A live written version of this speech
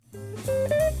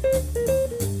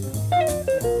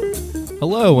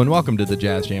Hello and welcome to the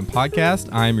Jazz Jam Podcast.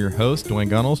 I'm your host, Dwayne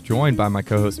Gunnels, joined by my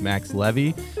co-host, Max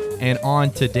Levy. And on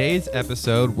today's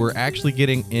episode, we're actually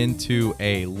getting into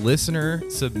a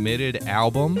listener-submitted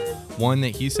album, one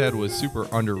that he said was super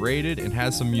underrated and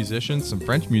has some musicians, some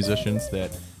French musicians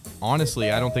that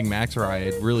honestly, I don't think Max or I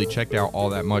had really checked out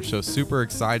all that much. So super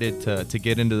excited to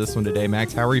get into this one today.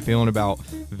 Max, how are you feeling about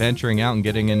venturing out and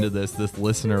getting into this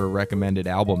listener-recommended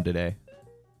album today?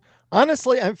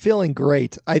 Honestly, I'm feeling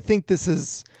great. I think this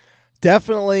is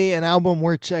definitely an album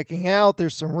worth checking out.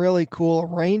 There's some really cool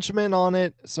arrangement on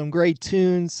it, some great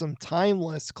tunes, some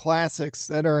timeless classics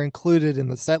that are included in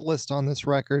the set list on this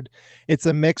record. It's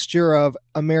a mixture of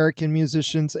American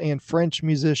musicians and French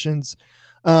musicians.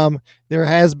 There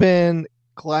has been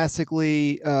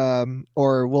classically,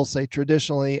 or we'll say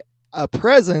traditionally, a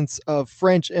presence of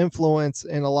French influence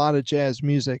in a lot of jazz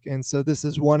music. And so this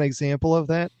is one example of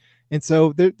that. And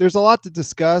so there's a lot to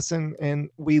discuss, and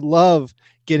we love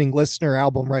getting listener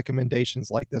album recommendations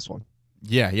like this one.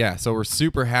 Yeah. So we're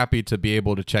super happy to be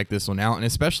able to check this one out, and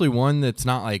especially one that's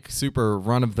not like super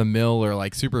run-of-the-mill or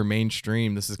like super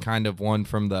mainstream. This is kind of one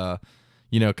from the,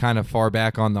 kind of far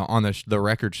back on the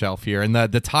record shelf here. And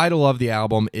the title of the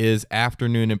album is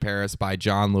Afternoon in Paris by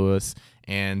John Lewis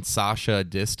and Sacha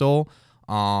Distel.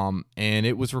 And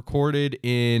it was recorded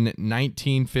in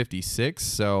 1956,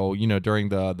 so during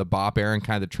the bop era and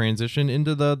kind of the transition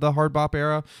into the hard bop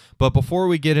era. But before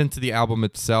we get into the album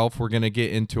itself, we're going to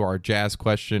get into our jazz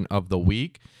question of the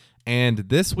week. And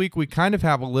this week we kind of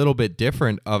have a little bit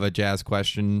different of a jazz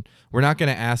question. We're not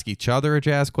going to ask each other a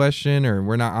jazz question, or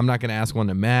I'm not going to ask one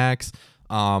to Max.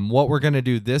 What we're going to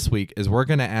do this week is we're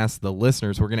going to ask the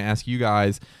listeners, we're going to ask you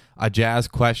guys a jazz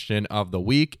question of the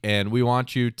week, and we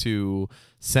want you to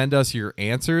send us your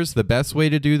answers. The best way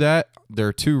to do that, there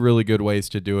are two really good ways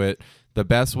to do it. The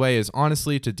best way is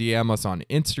honestly to DM us on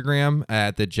Instagram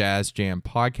at the Jazz Jam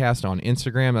Podcast on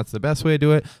Instagram. That's the best way to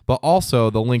do it. But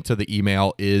also the link to the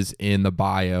email is in the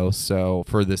bio. So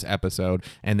for this episode,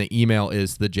 and the email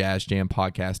is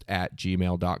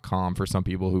thejazzjampodcast@gmail.com for some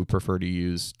people who prefer to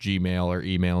use Gmail or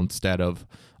email instead of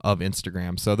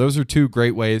Instagram. So those are two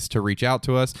great ways to reach out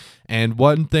to us. And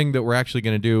one thing that we're actually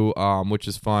going to do, which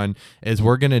is fun, is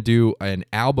we're going to do an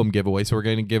album giveaway. So we're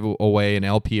going to give away an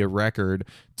LP, a record,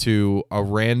 to a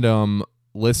random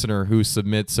listener who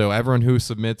submits. So everyone who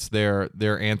submits their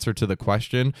answer to the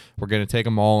question, we're going to take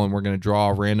them all and we're going to draw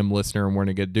a random listener, and we're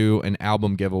going to do an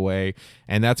album giveaway.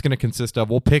 And that's going to consist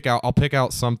of, I'll pick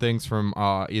out some things from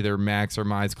either Max or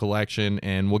Mai's collection,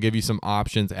 and we'll give you some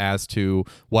options as to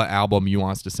what album you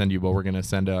want us to send you. But we're going to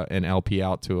send an LP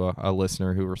out to a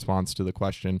listener who responds to the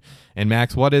question. And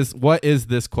Max, what is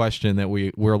this question that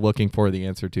we're looking for the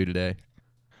answer to today?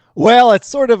 Well, it's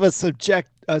sort of a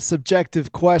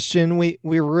subjective question.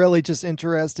 We're really just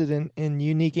interested in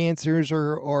unique answers,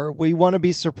 or we want to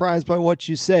be surprised by what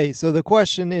you say. So the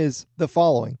question is the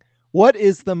following: what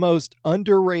is the most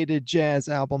underrated jazz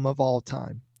album of all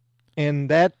time? And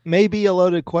that may be a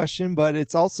loaded question, but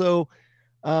it's also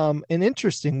an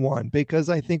interesting one, because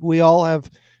I think we all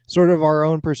have sort of our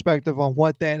own perspective on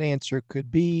what that answer could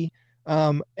be.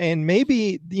 And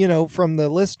maybe, from the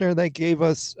listener that gave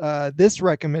us this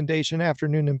recommendation,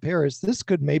 Afternoon in Paris, this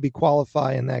could maybe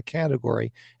qualify in that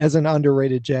category as an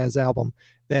underrated jazz album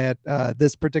that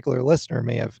this particular listener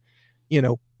may have,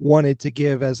 wanted to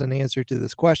give as an answer to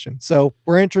this question. So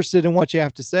we're interested in what you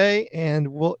have to say, and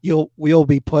we'll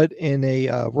be put in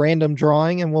a random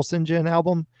drawing, and we'll send you an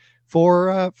album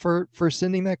for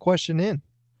sending that question in.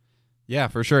 Yeah,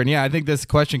 for sure. And yeah, I think this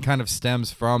question kind of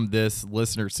stems from this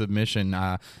listener submission.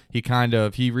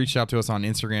 He reached out to us on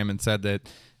Instagram and said that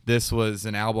this was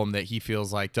an album that he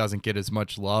feels like doesn't get as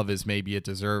much love as maybe it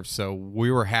deserves. So we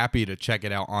were happy to check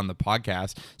it out on the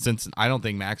podcast, since I don't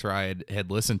think Max or I had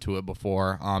listened to it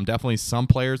before. Definitely some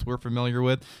players we're familiar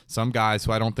with, some guys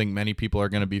who I don't think many people are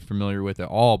going to be familiar with at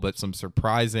all, but some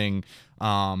surprising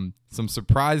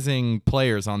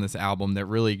players on this album that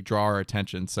really draw our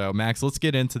attention. So Max, let's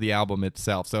get into the album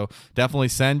itself. So definitely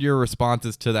send your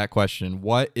responses to that question.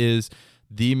 What is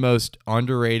the most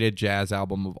underrated jazz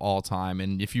album of all time?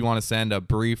 And if you want to send a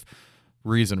brief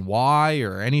reason why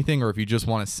or anything, or if you just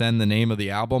want to send the name of the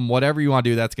album, whatever you want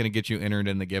to do, that's going to get you entered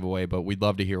in the giveaway. But we'd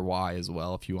love to hear why as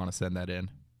well if you want to send that in.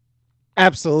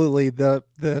 Absolutely. The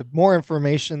more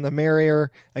information, the merrier.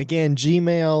 Again,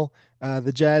 Gmail,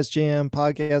 the Jazz Jam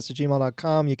Podcast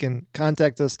 @gmail.com. You can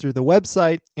contact us through the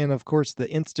website. And of course, the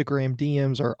Instagram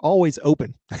DMs are always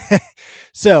open.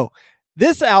 So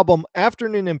this album,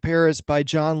 Afternoon in Paris by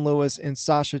John Lewis and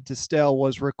Sacha Distel,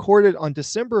 was recorded on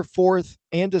December 4th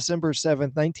and December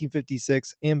 7th,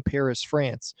 1956 in Paris,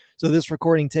 France. So this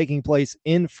recording taking place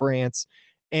in France.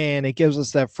 and it gives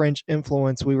us that French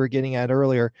influence we were getting at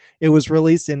earlier. It was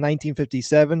released in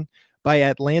 1957 by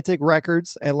Atlantic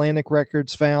Records. Atlantic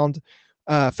Records founded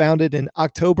in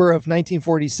October of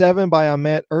 1947 by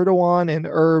Ahmet Erdogan and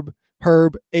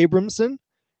Herb Abramson.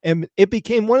 And it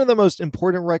became one of the most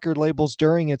important record labels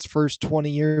during its first 20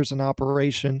 years in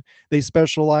operation. They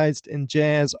specialized in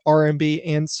jazz, R&B,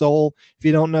 and soul. If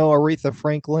you don't know, Aretha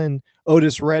Franklin,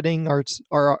 Otis Redding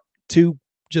are two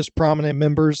just prominent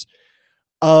members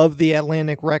of the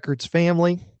Atlantic Records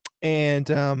family. And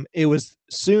it was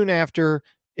soon after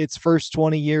its first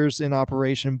 20 years in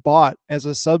operation bought as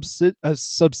a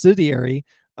subsidiary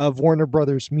of Warner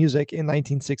Brothers Music in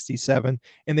 1967,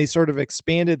 and they sort of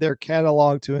expanded their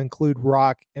catalog to include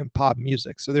rock and pop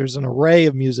music. So there's an array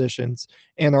of musicians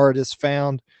and artists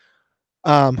found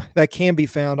that can be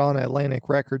found on Atlantic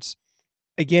Records.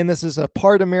 Again, this is a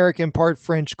part American, part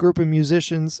French group of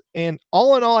musicians, and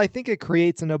all in all, I think it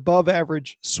creates an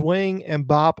above-average swing and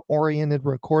bop-oriented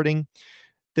recording.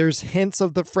 There's hints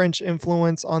of the French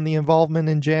influence on the involvement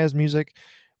in jazz music.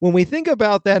 When we think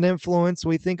about that influence,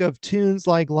 we think of tunes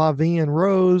like La Vie en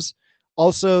Rose.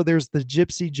 Also, there's the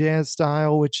gypsy jazz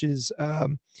style, which is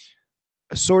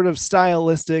sort of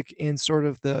stylistic in sort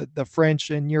of the French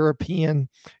and European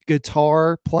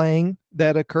guitar playing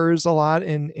that occurs a lot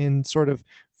in sort of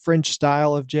French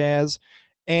style of jazz.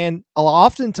 And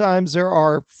oftentimes there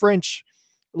are French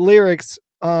lyrics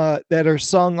that are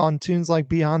sung on tunes like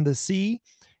Beyond the Sea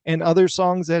and other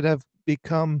songs that have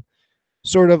become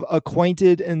sort of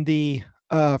acquainted in the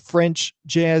French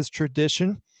jazz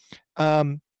tradition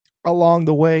along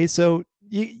the way. So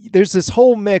there's this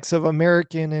whole mix of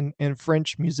American and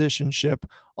French musicianship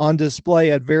on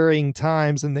display at varying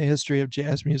times in the history of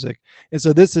jazz music. And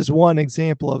so this is one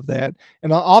example of that.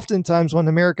 And oftentimes when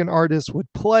American artists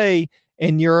would play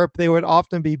in Europe, they would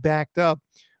often be backed up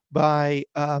by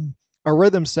a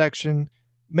rhythm section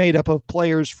made up of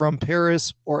players from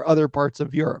Paris or other parts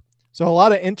of Europe. So a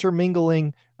lot of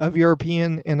intermingling of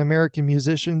European and American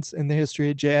musicians in the history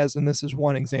of jazz, and this is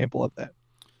one example of that.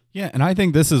 Yeah, and I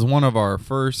think this is one of our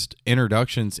first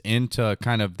introductions into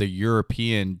kind of the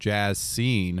European jazz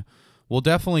scene. We'll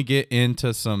definitely get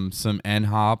into some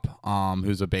N-Hop,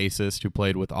 who's a bassist who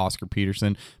played with Oscar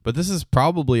Peterson, but this is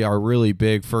probably our really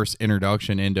big first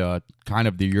introduction into kind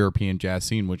of the European jazz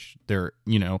scene, which there,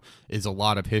 is a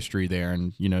lot of history there,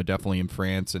 and, definitely in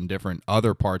France and different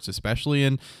other parts, especially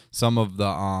in some of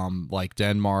the, like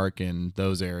Denmark and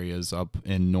those areas up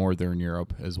in Northern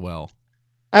Europe as well.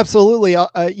 Absolutely.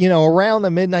 Around the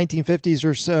mid 1950s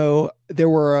or so, there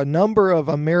were a number of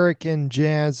American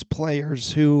jazz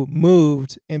players who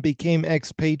moved and became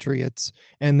expatriates,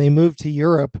 and they moved to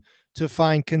Europe to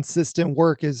find consistent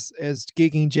work as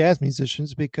gigging jazz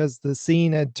musicians because the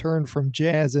scene had turned from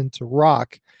jazz into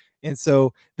rock. And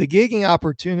so the gigging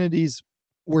opportunities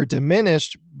were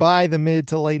diminished by the mid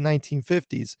to late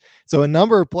 1950s. So a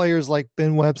number of players like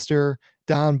Ben Webster,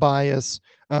 Don Byas,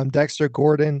 Dexter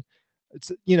Gordon,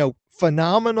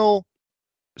 phenomenal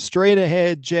straight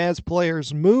ahead jazz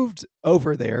players moved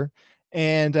over there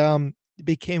and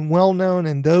became well known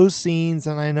in those scenes.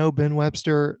 And I know Ben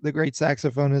Webster, the great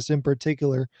saxophonist in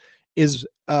particular, is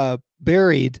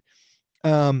buried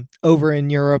over in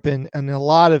Europe, and a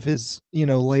lot of his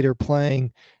later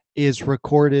playing is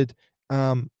recorded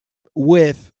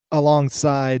with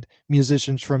alongside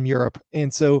musicians from Europe.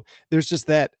 And so there's just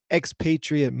that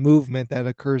expatriate movement that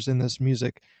occurs in this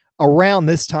music around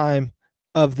this time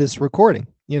of this recording,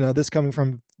 this coming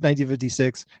from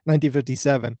 1956,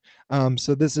 1957.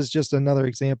 So this is just another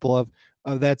example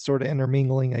of that sort of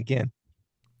intermingling again.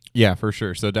 Yeah, for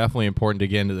sure. So definitely important to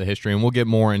get into the history, and we'll get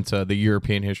more into the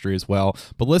European history as well.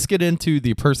 But let's get into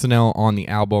the personnel on the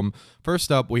album.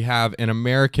 First up, we have an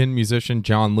American musician,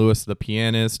 John Lewis, the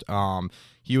pianist.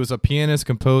 He was a pianist,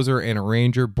 composer, and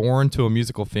arranger born to a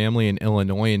musical family in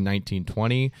Illinois in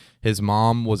 1920. His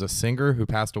mom was a singer who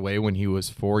passed away when he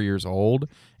was 4 years old,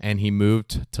 and he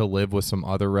moved to live with some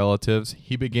other relatives.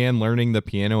 He began learning the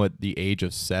piano at the age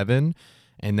of 7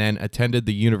 and then attended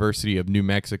the University of New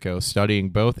Mexico, studying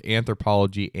both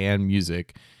anthropology and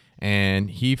music. And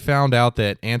he found out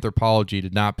that anthropology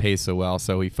did not pay so well,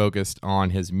 so he focused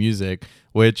on his music,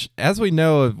 which, as we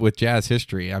know with jazz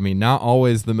history, not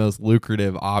always the most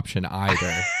lucrative option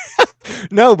either.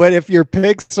 No, but if your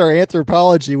picks are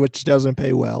anthropology, which doesn't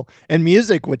pay well, and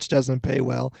music, which doesn't pay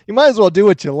well, you might as well do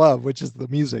what you love, which is the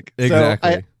music.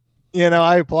 Exactly. So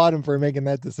I applaud him for making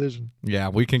that decision. Yeah,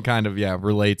 we can kind of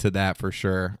relate to that for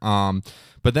sure.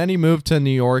 But then he moved to New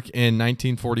York in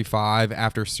 1945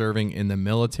 after serving in the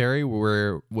military,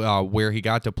 where he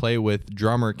got to play with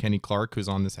drummer Kenny Clarke, who's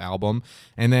on this album.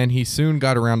 And then he soon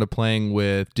got around to playing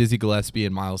with Dizzy Gillespie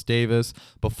and Miles Davis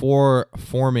before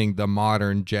forming the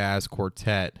Modern Jazz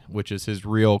Quartet, which is his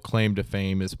real claim to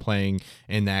fame, is playing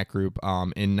in that group in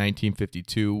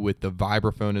 1952 with the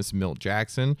vibraphonist Milt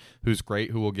Jackson, who's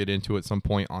great, who we'll get into at some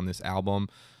point on this album.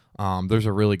 There's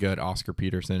a really good Oscar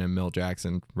Peterson and Milt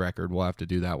Jackson record. We'll have to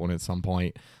do that one at some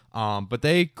point. But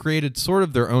they created sort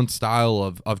of their own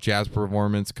style of jazz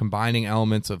performance, combining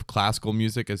elements of classical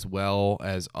music as well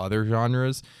as other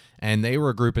genres. And they were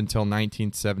a group until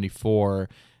 1974.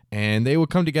 And they would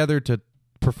come together to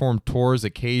perform tours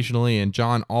occasionally, and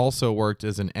John also worked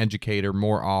as an educator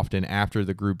more often after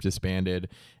the group disbanded,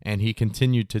 and he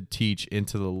continued to teach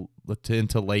into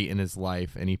late in his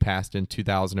life, and he passed in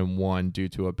 2001 due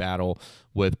to a battle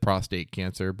with prostate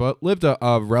cancer, but lived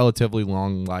a relatively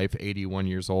long life, 81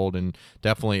 years old, and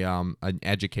definitely an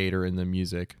educator in the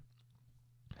music.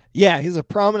 Yeah, he's a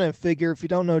prominent figure. If you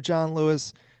don't know John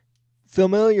Lewis,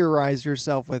 familiarize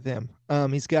yourself with him.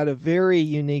 He's got a very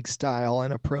unique style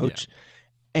and approach. Yeah.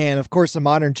 And of course, the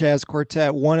Modern Jazz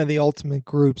Quartet, one of the ultimate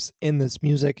groups in this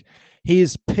music.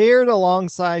 He's paired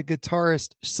alongside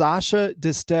guitarist Sacha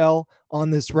Distel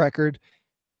on this record.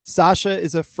 Sacha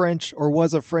is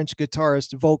was a French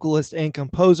guitarist, vocalist, and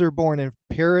composer born in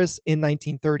Paris in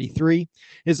 1933.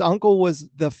 His uncle was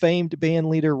the famed band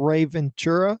leader Ray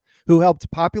Ventura, who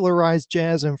helped popularize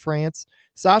jazz in France.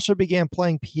 Sacha began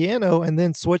playing piano and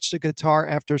then switched to guitar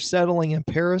after settling in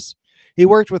Paris. He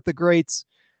worked with the greats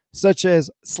such as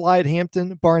Slide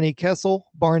Hampton, Barney Kessel,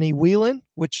 Barney Whelan,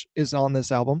 who is on this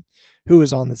album,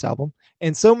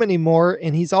 and so many more.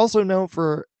 And he's also known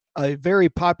for a very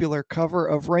popular cover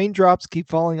of Raindrops Keep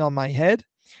Falling on My Head.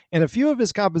 And a few of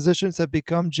his compositions have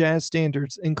become jazz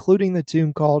standards, including the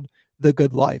tune called The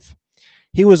Good Life.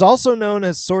 He was also known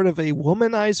as sort of a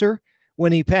womanizer.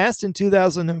 When he passed in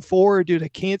 2004 due to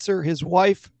cancer, his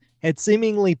wife had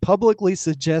seemingly publicly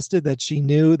suggested that she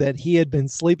knew that he had been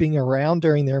sleeping around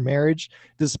during their marriage,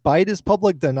 despite his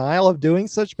public denial of doing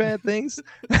such bad things.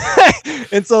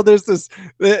 And so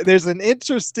there's an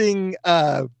interesting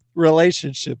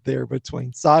relationship there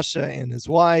between Sacha and his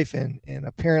wife, and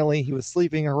apparently he was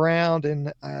sleeping around,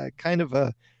 and kind of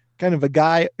a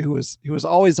guy who was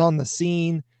always on the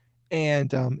scene,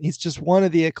 and he's just one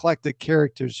of the eclectic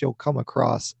characters you'll come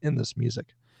across in this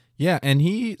music. Yeah, and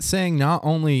he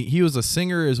was a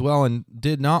singer as well, and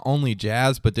did not only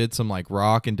jazz, but did some like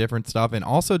rock and different stuff, and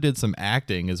also did some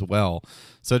acting as well.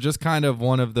 So just kind of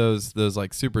one of those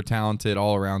like super talented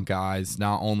all around guys,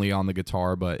 not only on the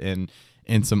guitar, but in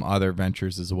some other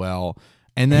ventures as well.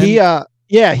 And then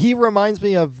he reminds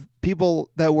me of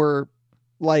people that were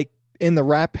like in the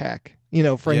Rat Pack,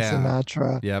 Frank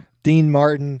Sinatra, yep. Dean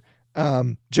Martin,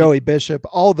 Joey Bishop,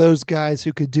 all those guys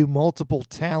who could do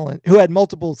who had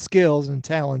multiple skills and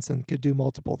talents and could do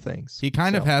multiple things. He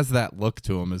kind of has that look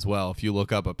to him as well. If you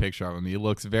look up a picture of him, he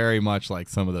looks very much like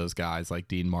some of those guys like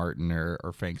Dean Martin or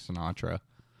Frank Sinatra.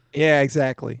 Yeah,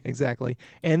 exactly.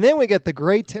 And then we get the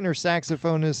great tenor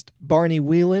saxophonist Barney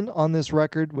Whelan on this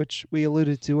record, which we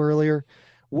alluded to earlier.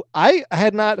 I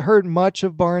had not heard much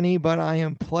of Barney, but I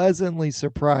am pleasantly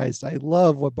surprised. I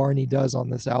love what Barney does on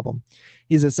this album.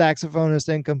 He's a saxophonist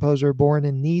and composer born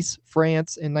in Nice,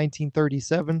 France in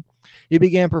 1937. He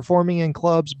began performing in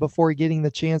clubs before getting the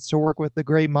chance to work with the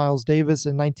great Miles Davis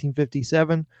in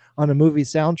 1957 on a movie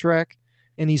soundtrack.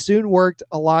 And he soon worked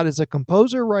a lot as a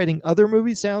composer, writing other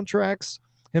movie soundtracks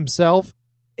himself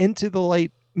into the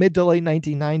mid to late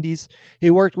 1990s.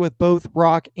 He worked with both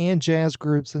rock and jazz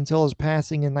groups until his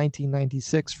passing in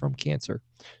 1996 from cancer.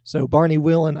 So Barney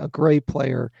Whelan, a great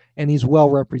player, and he's well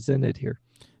represented here.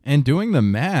 And doing the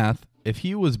math, if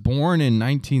he was born in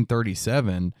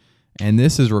 1937 and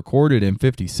this is recorded in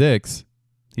 56,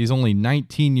 he's only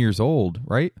 19 years old,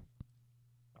 right?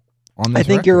 On this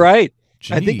record. You're right.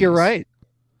 Jeez. I think you're right.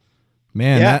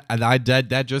 Man, yeah.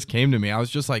 that just came to me. I was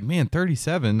just like, man,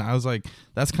 37. I was like,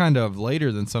 that's kind of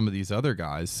later than some of these other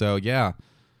guys. So, yeah,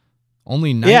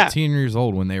 only 19 years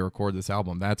old when they record this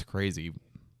album. That's crazy.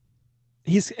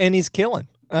 He's killing.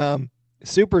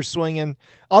 Super swinging.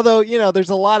 Although, there's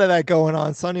a lot of that going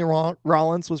on. Sonny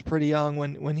Rollins was pretty young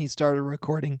when he started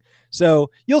recording.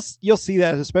 So you'll see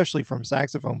that, especially from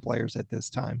saxophone players at this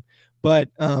time. But,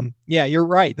 you're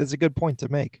right. That's a good point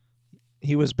to make.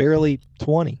 He was barely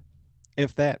 20.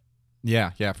 If that.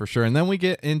 Yeah, for sure. And then we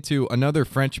get into another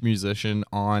French musician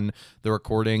on the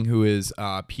recording who is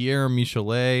Pierre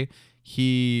Michelet.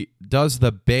 He does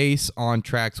the bass on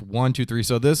tracks 1, 2, 3.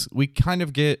 So we kind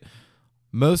of get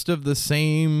most of the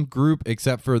same group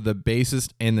except for the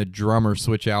bassist and the drummer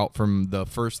switch out from the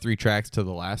first 3 tracks to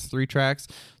the last 3 tracks.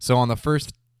 So on the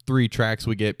first 3 tracks,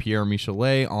 we get Pierre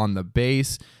Michelet on the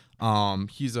bass.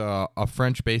 He's a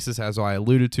French bassist, as I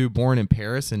alluded to, born in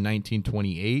Paris in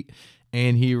 1928.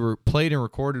 And he played and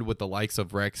recorded with the likes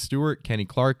of Rex Stewart, Kenny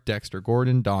Clark, Dexter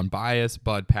Gordon, Don Byas,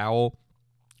 Bud Powell,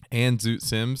 and Zoot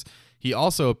Sims. He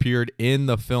also appeared in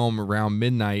the film Around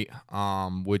Midnight,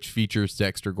 which features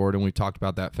Dexter Gordon. We talked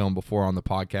about that film before on the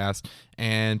podcast.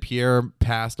 And Pierre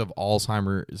passed of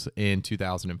Alzheimer's in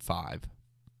 2005.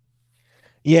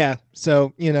 Yeah.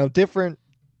 So, different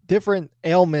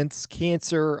ailments,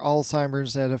 cancer,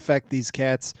 Alzheimer's, that affect these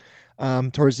cats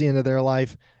towards the end of their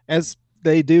life, as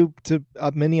they do to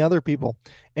many other people.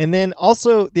 And then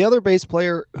also the other bass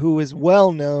player who is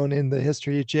well known in the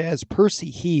history of jazz,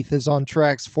 Percy Heath, is on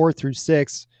tracks 4 through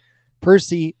 6.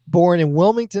 Percy, born in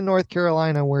Wilmington, North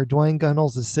Carolina, where Dwayne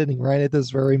Gunnels is sitting right at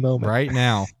this very moment. Right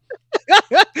now.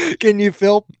 Can you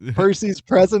feel Percy's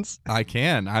presence? I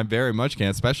can. I very much can,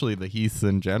 especially the Heaths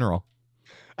in general.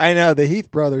 I know the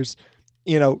Heath brothers,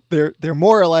 they're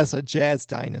more or less a jazz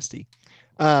dynasty.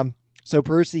 So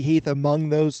Percy Heath, among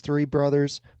those 3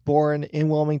 brothers, born in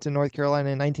Wilmington, North Carolina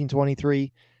in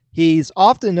 1923. He's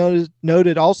often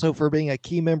noted also for being a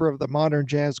key member of the Modern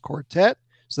Jazz Quartet.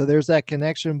 So there's that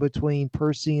connection between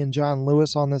Percy and John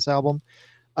Lewis on this album.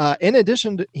 In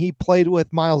addition, he played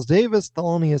with Miles Davis,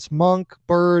 Thelonious Monk,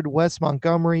 Bird, Wes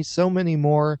Montgomery, so many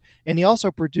more. And he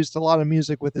also produced a lot of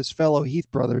music with his fellow Heath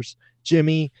brothers,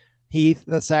 Jimmy Heath,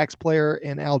 the sax player,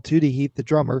 and Al Tootie Heath, the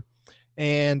drummer.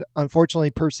 And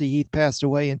unfortunately, Percy Heath passed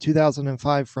away in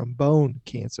 2005 from bone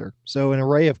cancer. So an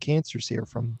array of cancers here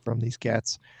from these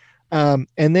cats. And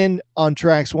then on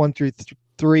tracks 1 through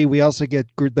 3, we also get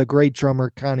the great drummer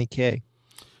Connie Kay.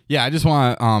 Yeah, I just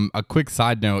want a quick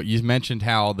side note. You mentioned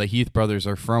how the Heath brothers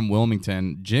are from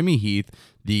Wilmington. Jimmy Heath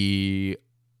played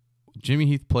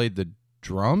the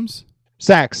drums?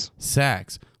 Sax.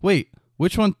 Wait,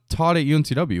 which one taught at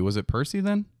UNCW? Was it Percy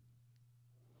then?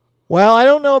 Well, I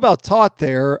don't know about taught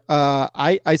there.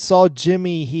 I saw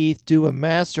Jimmy Heath do a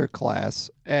master class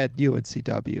at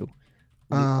UNCW.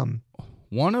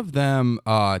 One of them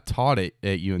taught it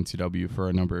at UNCW for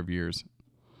a number of years.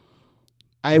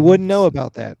 I wouldn't know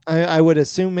about that. I would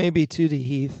assume maybe Tootie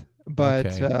Heath, but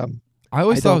okay. I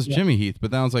always thought it was Jimmy Heath,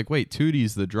 but then I was like, wait,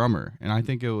 Tootie's the drummer, and I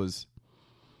think it was...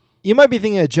 You might be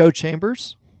thinking of Joe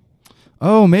Chambers.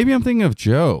 Oh, maybe I'm thinking of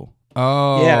Joe.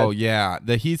 Oh, yeah.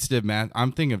 The Heaths did math.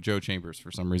 I'm thinking of Joe Chambers for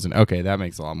some reason. Okay, that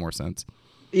makes a lot more sense.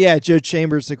 Yeah, Joe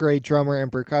Chambers, the great drummer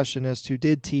and percussionist who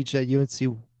did teach at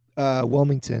UNC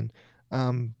Wilmington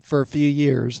for a few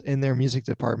years in their music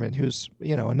department, who's,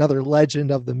 another legend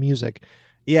of the music.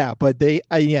 Yeah, but the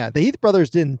Heath brothers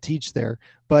didn't teach there,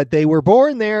 but they were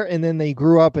born there, and then they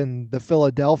grew up in the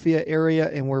Philadelphia area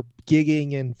and were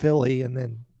gigging in Philly and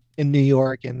then in New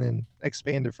York and then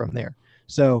expanded from there.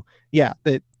 So, yeah,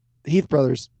 the Heath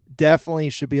brothers definitely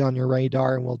should be on your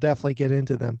radar, and we'll definitely get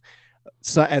into them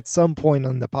at some point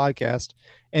on the podcast.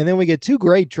 And then we get 2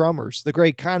 great drummers, the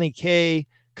great Connie Kay,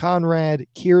 Conrad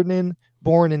Kiernan,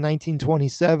 born in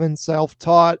 1927,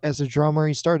 self-taught as a drummer.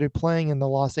 He started playing in the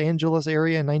Los Angeles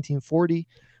area in 1940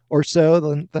 or so,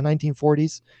 the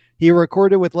 1940s. He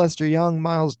recorded with Lester Young,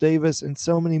 Miles Davis, and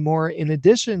so many more, in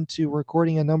addition to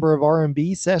recording a number of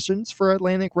R&B sessions for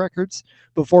Atlantic Records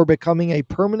before becoming a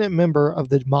permanent member of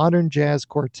the Modern Jazz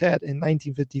Quartet in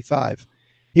 1955.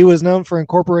 He was known for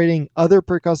incorporating other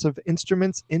percussive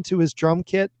instruments into his drum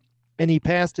kit, and he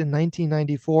passed in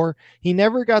 1994. He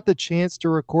never got the chance to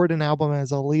record an album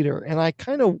as a leader, and I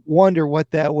kind of wonder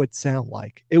what that would sound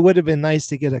like. It would have been nice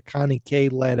to get a Connie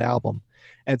Kay-led album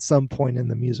at some point in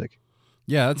the music.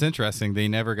 Yeah, that's interesting. They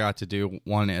never got to do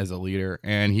one as a leader,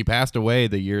 and he passed away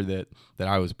the year that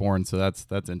I was born, so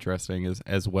that's interesting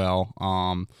as well.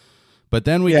 But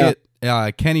then we get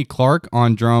Kenny Clark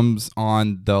on drums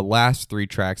on the last 3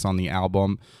 tracks on the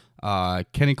album.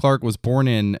 Kenny Clark was born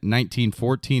in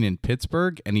 1914 in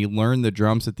Pittsburgh, and he learned the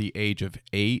drums at the age of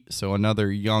 8, so another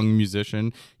young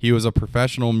musician. He was a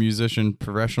professional musician,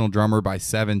 professional drummer by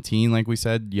 17, like we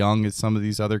said, young as some of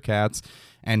these other cats.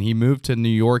 And he moved to New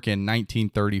York in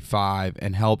 1935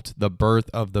 and helped the birth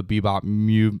of the bebop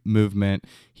movement.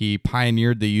 He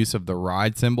pioneered the use of the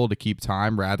ride cymbal to keep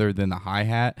time rather than the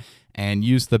hi-hat, and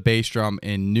used the bass drum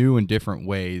in new and different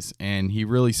ways. And he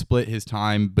really split his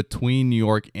time between New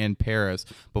York and Paris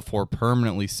before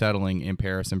permanently settling in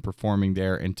Paris and performing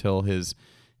there until his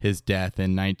death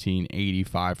in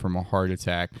 1985 from a heart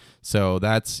attack. So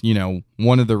that's,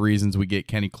 one of the reasons we get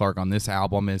Kenny Clark on this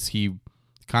album is he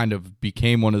kind of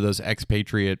became one of those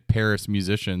expatriate Paris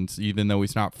musicians. Even though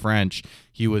he's not French,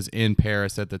 he was in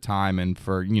Paris at the time and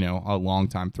for, a long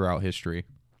time throughout history.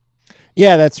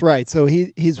 Yeah, that's right. So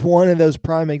he's one of those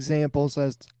prime examples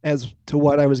as to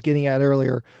what I was getting at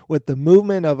earlier with the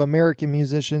movement of American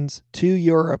musicians to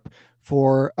Europe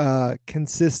for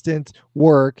consistent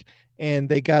work, and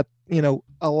they got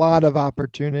a lot of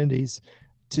opportunities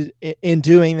in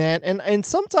doing that. And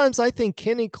sometimes I think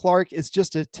Kenny Clark is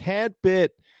just a tad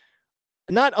bit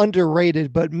not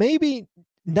underrated, but maybe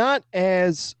not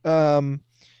as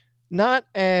not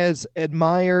as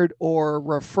admired or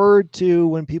referred to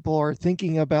when people are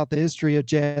thinking about the history of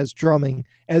jazz drumming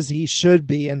as he should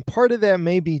be. And part of that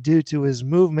may be due to his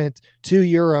movement to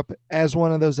Europe as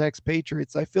one of those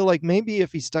expatriates. I feel like maybe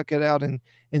if he stuck it out and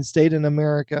stayed in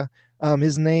America,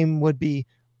 his name would be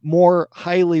more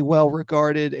highly well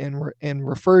regarded and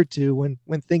referred to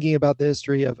when thinking about the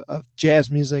history of jazz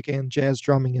music and jazz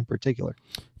drumming in particular.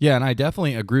 Yeah, and I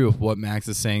definitely agree with what Max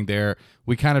is saying there.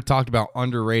 We kind of talked about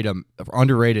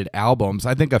underrated albums.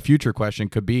 I think a future question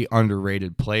could be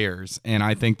underrated players, and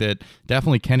I think that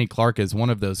definitely Kenny Clark is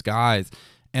one of those guys.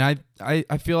 And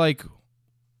I feel like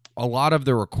a lot of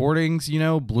the recordings,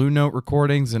 Blue Note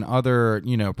recordings and other,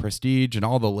 Prestige and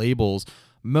all the labels,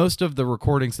 most of the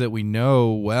recordings that we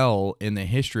know well in the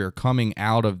history are coming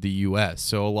out of the U.S.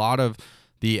 So a lot of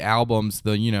the albums,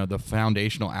 the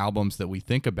foundational albums that we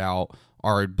think about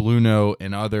are Blue Note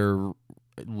and other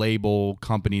label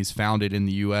companies founded in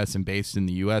the U.S. and based in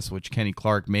the U.S., which Kenny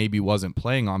Clark maybe wasn't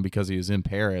playing on because he was in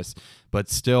Paris, but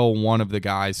still one of the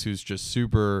guys who's just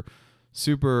super,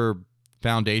 super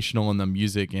foundational in the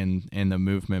music and the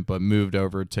movement, but moved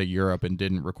over to Europe and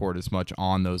didn't record as much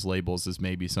on those labels as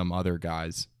maybe some other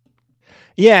guys.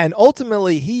 Yeah, and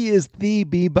ultimately he is the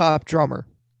bebop drummer.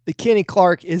 The Kenny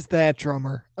Clark is that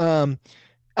drummer.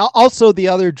 Also, the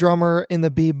other drummer in the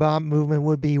bebop movement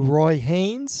would be Roy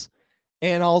Haynes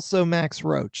and also Max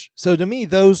Roach. So to me,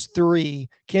 those three,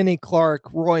 Kenny Clark,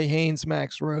 Roy Haynes,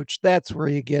 Max Roach, that's where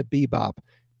you get bebop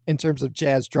in terms of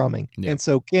jazz drumming. Yeah. And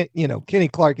so, Kenny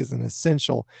Clark is an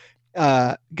essential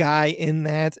guy in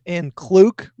that. And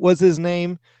Kluke was his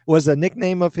name, was a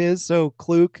nickname of his. So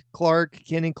Kluke, Clark,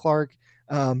 Kenny Clark,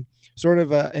 sort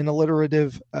of an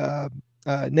alliterative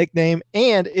nickname.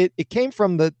 And it came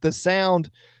from the sound,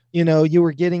 you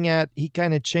were getting at. He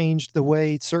kind of changed the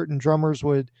way certain drummers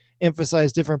would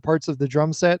emphasize different parts of the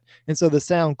drum set. And so the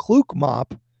sound Kluke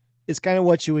mop is kind of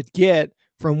what you would get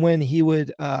from when he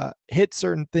would hit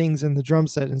certain things in the drum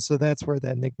set. And so that's where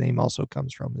that nickname also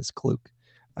comes from, is Kluke,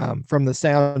 from the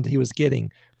sound he was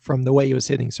getting from the way he was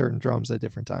hitting certain drums at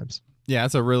different times. Yeah,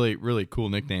 that's a really, really cool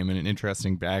nickname and an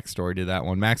interesting backstory to that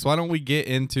one. Max, why don't we get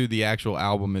into the actual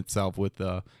album itself with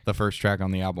the first track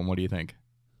on the album? What do you think?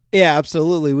 Yeah,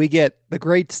 absolutely. We get the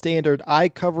great standard I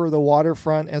Cover the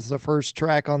Waterfront as the first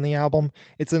track on the album.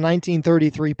 It's a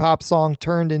 1933 pop song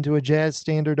turned into a jazz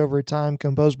standard over time,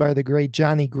 composed by the great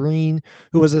Johnny Green,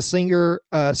 who was a singer,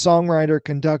 songwriter,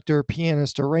 conductor,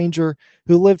 pianist, arranger,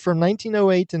 who lived from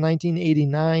 1908 to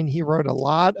 1989. He wrote a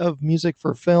lot of music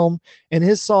for film, and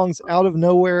his songs Out of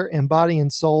Nowhere and Body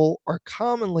and Soul are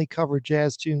commonly covered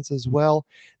jazz tunes as well.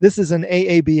 This is an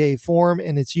AABA form,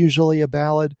 and it's usually a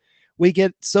ballad. We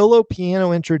get solo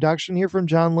piano introduction here from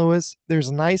John Lewis. There's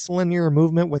nice linear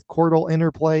movement with chordal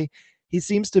interplay. He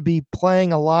seems to be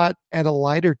playing a lot at a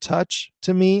lighter touch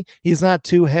to me. He's not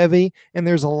too heavy, and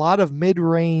there's a lot of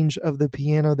mid-range of the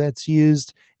piano that's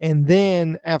used. And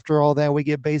then after all that, we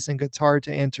get bass and guitar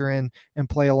to enter in and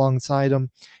play alongside him.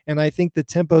 And I think the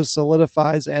tempo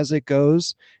solidifies as it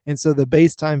goes. And so the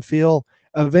bass time feel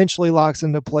eventually locks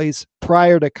into place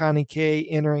prior to Connie Kay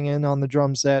entering in on the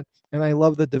drum set. And I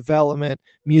love the development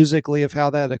musically of how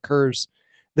that occurs.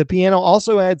 The piano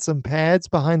also adds some pads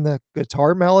behind the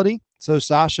guitar melody. So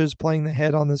Sacha is playing the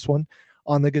head on this one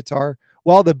on the guitar,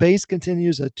 while the bass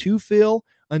continues a 2-fill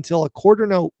until a quarter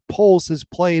note pulse is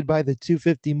played by the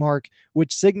 250 mark,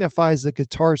 which signifies the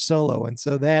guitar solo. And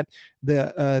so that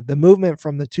the movement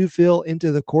from the 2-fill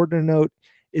into the quarter note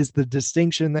is the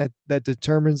distinction that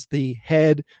determines the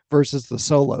head versus the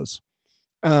solos.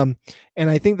 And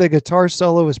I think the guitar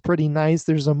solo is pretty nice.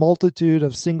 There's a multitude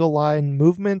of single line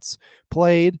movements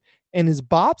played, and his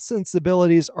bop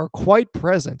sensibilities are quite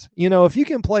present. If you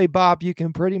can play bop, you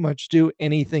can pretty much do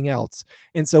anything else.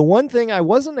 And so one thing I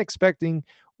wasn't expecting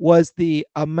was the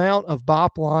amount of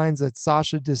bop lines that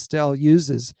Sacha Distel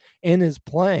uses in his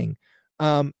playing.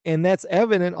 And that's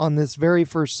evident on this very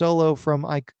first solo from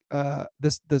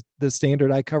the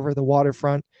standard I Cover the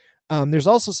Waterfront. There's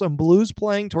also some blues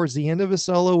playing towards the end of a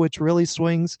solo, which really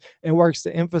swings and works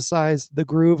to emphasize the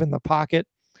groove in the pocket.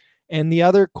 And the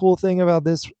other cool thing about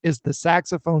this is the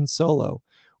saxophone solo.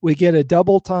 We get a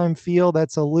double time feel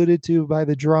that's alluded to by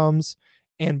the drums,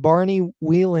 and Barney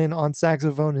Whelan on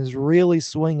saxophone is really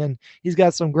swinging. He's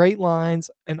got some great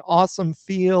lines, an awesome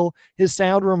feel. His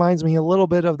sound reminds me a little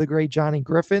bit of the great Johnny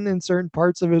Griffin in certain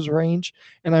parts of his range,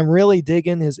 and I'm really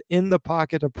digging his in the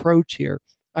pocket approach here.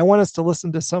 I want us to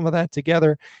listen to some of that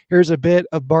together. Here's a bit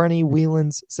of Barney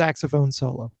Whelan's saxophone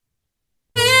solo.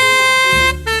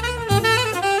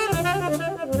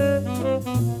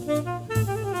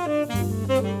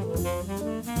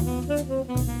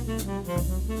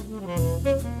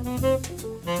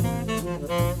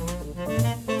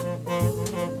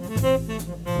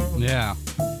 Yeah.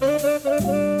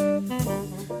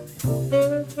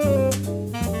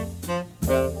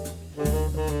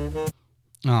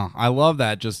 Oh, I love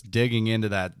that. Just digging into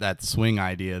that swing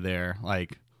idea there,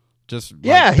 like just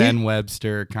like Ben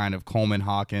Webster, kind of Coleman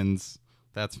Hawkins.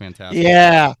 That's fantastic.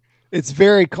 Yeah, it's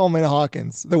very Coleman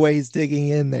Hawkins the way he's digging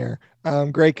in there.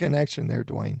 Great connection there,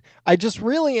 Dwayne. I just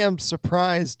really am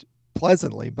surprised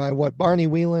pleasantly by what Barney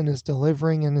Whelan is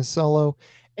delivering in his solo.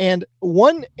 And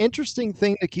one interesting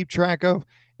thing to keep track of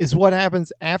is what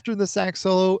happens after the sax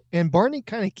solo. And Barney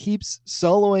kind of keeps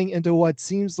soloing into what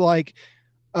seems like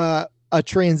a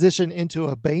transition into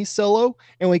a bass solo.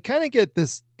 And we kind of get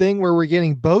this thing where we're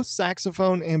getting both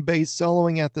saxophone and bass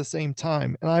soloing at the same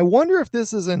time. And I wonder if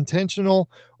this is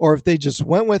intentional or if they just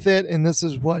went with it and this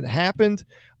is what happened.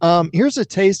 Here's a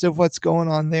taste of what's going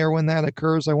on there when that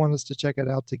occurs. I want us to check it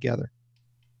out together.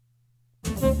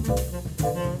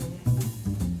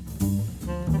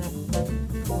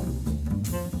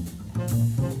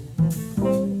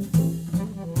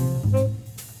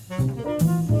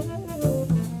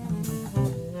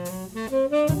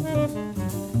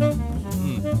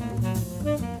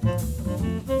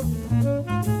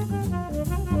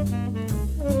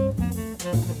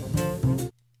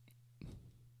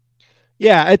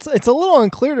 Yeah, it's a little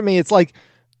unclear to me. It's like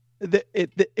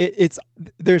it's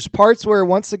there's parts where it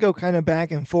wants to go kind of back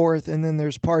and forth, and then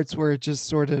there's parts where it just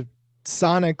sort of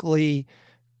sonically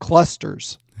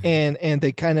clusters, and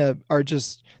they kind of are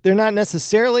just, they're not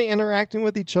necessarily interacting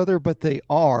with each other, but they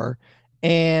are.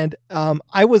 And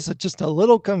I was just a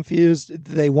little confused.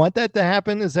 Do they want that to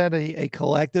happen? Is that a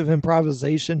collective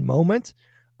improvisation moment?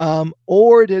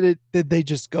 Or did they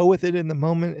just go with it in the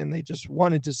moment and they just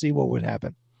wanted to see what would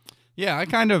happen? Yeah, I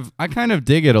kind of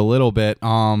dig it a little bit.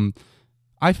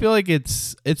 I feel like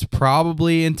it's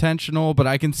probably intentional, but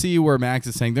I can see where Max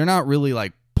is saying they're not really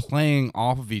like playing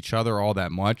off of each other all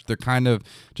that much. They're kind of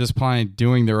just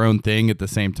doing their own thing at the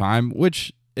same time,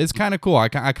 which is kind of cool. I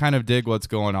kind of dig what's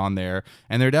going on there,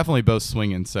 and they're definitely both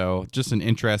swinging. So just an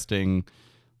interesting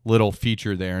little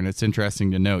feature there, and it's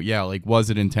interesting to note. Yeah, like was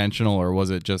it intentional or was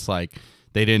it just like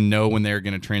they didn't know when they were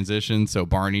going to transition, so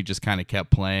Barney just kind of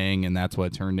kept playing, and that's what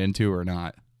it turned into, or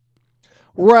not?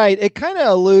 Right. It kind of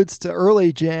alludes to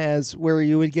early jazz where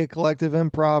you would get collective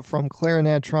improv from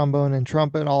clarinet, trombone, and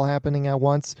trumpet all happening at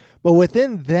once. But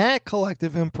within that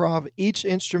collective improv, each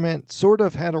instrument sort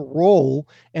of had a role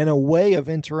and a way of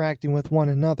interacting with one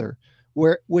another,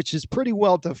 which is pretty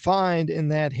well defined in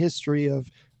that history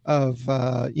of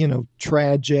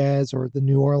trad jazz or the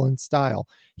New Orleans style.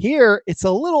 Here, it's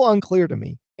a little unclear to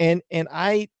me, and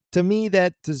to me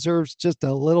that deserves just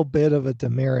a little bit of a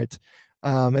demerit.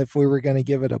 If we were going to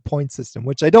give it a point system,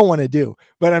 which I don't want to do,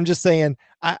 but I'm just saying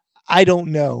I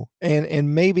don't know,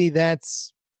 and maybe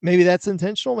that's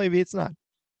intentional, maybe it's not.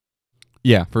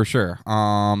 Yeah, for sure.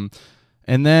 And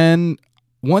then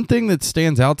one thing that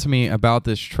stands out to me about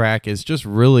this track is just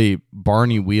really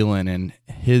Barney Whelan and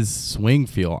his swing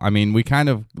feel. I mean, we kind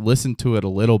of listened to it a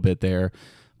little bit there,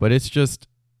 but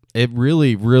it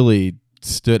really, really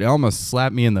it almost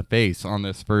slapped me in the face on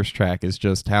this first track, is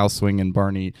just how swinging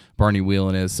Barney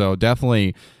Whelan is. So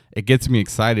definitely it gets me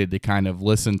excited to kind of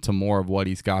listen to more of what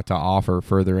he's got to offer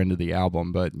further into the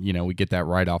album. But, we get that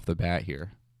right off the bat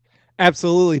here.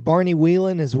 Absolutely. Barney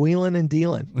Whelan is wheeling and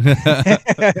dealing.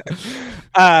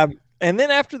 And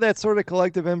then after that sort of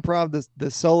collective improv,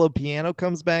 the solo piano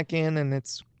comes back in and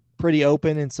it's pretty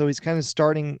open. And so he's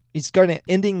ending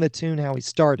the tune how he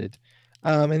started.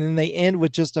 And then they end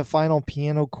with just a final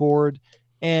piano chord.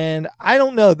 And I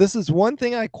don't know. This is one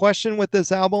thing I question with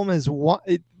this album is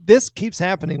this keeps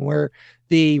happening where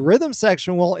the rhythm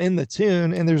section will end the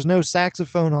tune and there's no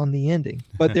saxophone on the ending.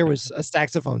 But there was a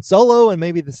saxophone solo and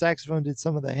maybe the saxophone did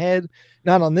some of the head.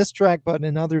 Not on this track, but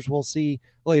in others we'll see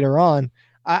later on.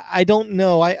 I don't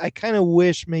know. I kind of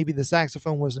wish maybe the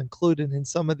saxophone was included in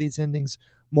some of these endings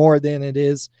more than it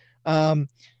is.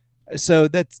 So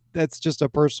that's just a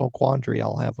personal quandary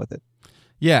I'll have with it.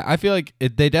 Yeah, I feel like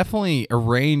they definitely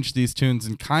arrange these tunes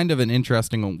in kind of an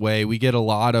interesting way. We get a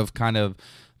lot of kind of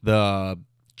the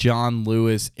John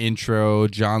Lewis intro,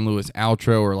 John Lewis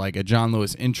outro, or like a John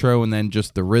Lewis intro and then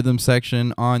just the rhythm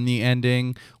section on the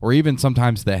ending, or even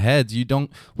sometimes the heads. We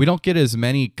don't get as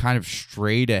many kind of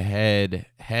straight ahead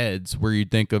heads where you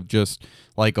think of just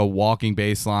like a walking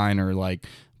bass line or like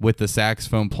with the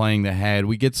saxophone playing the head.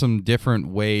 We get some different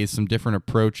ways, some different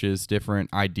approaches,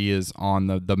 different ideas on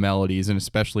the melodies, and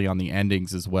especially on the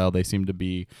endings as well. They seem to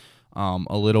be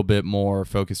a little bit more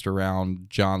focused around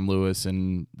John Lewis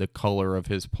and the color of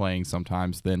his playing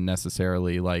sometimes than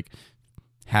necessarily like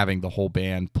having the whole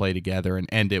band play together and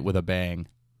end it with a bang.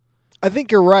 I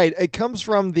think you're right. It comes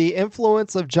from the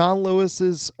influence of John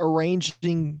Lewis's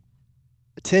arranging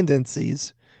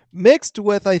tendencies mixed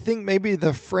with, I think, maybe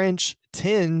the French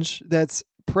tinge that's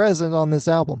present on this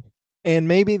album. And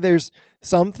maybe there's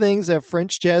some things that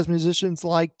French jazz musicians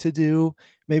like to do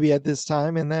maybe at this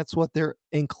time, and that's what they're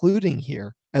including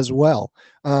here as well.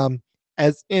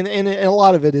 As and a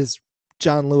lot of it is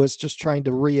John Lewis just trying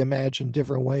to reimagine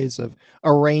different ways of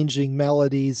arranging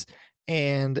melodies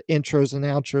and intros and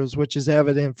outros, which is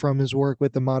evident from his work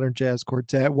with the Modern Jazz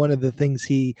Quartet. One of the things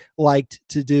he liked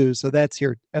to do. So that's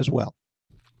here as well.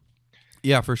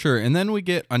 Yeah, for sure. And then we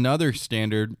get another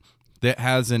standard that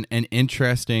has an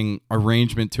interesting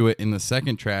arrangement to it in the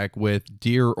second track with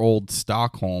Dear Old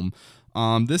Stockholm.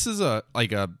 This is a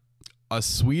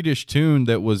Swedish tune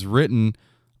that was written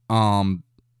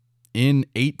in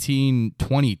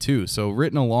 1822, so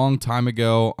written a long time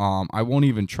ago. I won't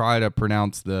even try to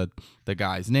pronounce the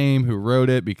guy's name who wrote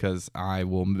it because I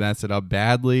will mess it up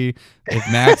badly.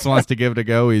 If Max wants to give it a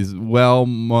go, he's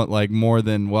more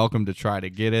than welcome to try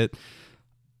to get it.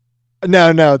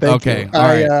 No, thank you. Okay, all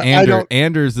right.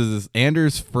 Anders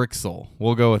Frixel.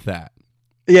 We'll go with that.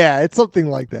 Yeah, it's something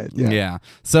like that. Yeah.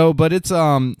 So, but it's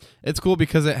cool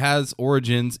because it has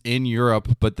origins in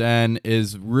Europe, but then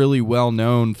is really well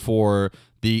known for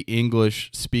the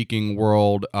English-speaking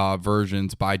world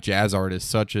versions by jazz artists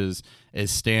such as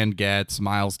Stan Getz,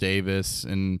 Miles Davis,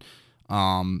 and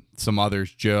some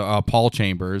others, Paul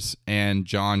Chambers and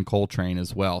John Coltrane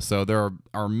as well. So there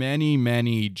are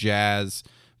many jazz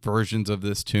versions of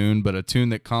this tune, but a tune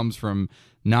that comes from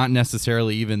not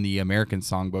necessarily even the American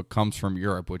songbook, comes from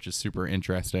Europe, which is super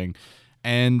interesting.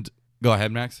 And go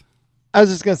ahead, Max. I was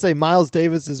just going to say Miles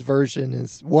Davis's version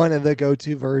is one of the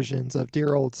go-to versions of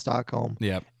Dear Old Stockholm.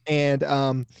 Yep.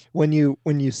 And when you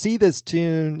see this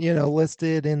tune,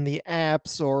 listed in the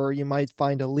apps, or you might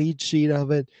find a lead sheet of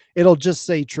it, it'll just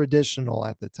say traditional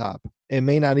at the top. It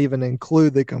may not even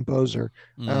include the composer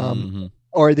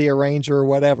or the arranger or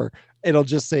whatever. It'll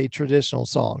just say traditional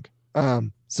song.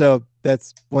 So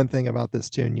that's one thing about this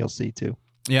tune you'll see too.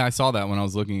 Yeah, I saw that when I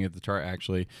was looking at the chart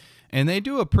actually. And they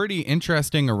do a pretty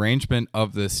interesting arrangement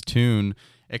of this tune.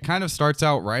 It kind of starts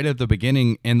out right at the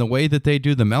beginning, and the way that they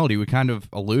do the melody, we kind of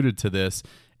alluded to this.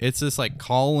 It's this like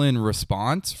call-in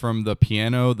response from the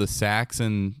piano, the sax,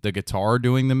 and the guitar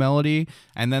doing the melody.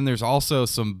 And then there's also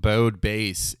some bowed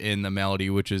bass in the melody,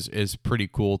 which is pretty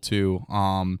cool too.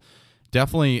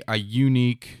 Definitely a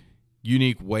unique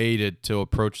way to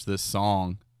approach this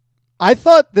song. I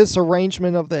thought this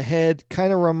arrangement of the head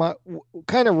kind of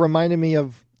reminded me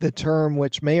of the term,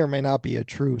 which may or may not be a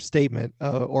true statement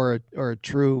or a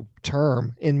true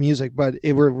term in music, but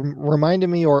it reminded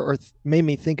me or made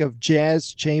me think of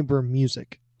jazz chamber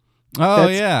music. Oh,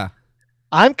 yeah.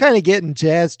 I'm kind of getting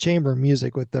jazz chamber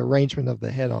music with the arrangement of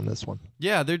the head on this one.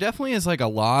 Yeah, there definitely is like a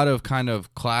lot of kind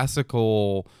of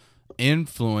classical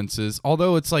influences,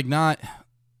 although it's like not,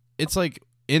 it's like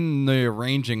in the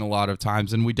arranging a lot of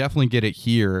times, and we definitely get it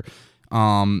here.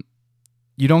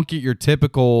 You don't get your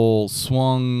typical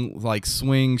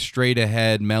swing straight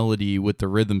ahead melody with the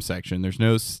rhythm section. There's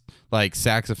no like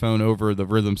saxophone over the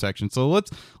rhythm section. So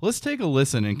let's take a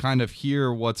listen and kind of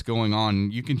hear what's going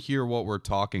on. You can hear what we're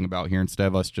talking about here instead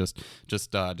of us just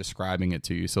describing it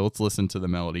to you. So let's listen to the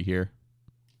melody here.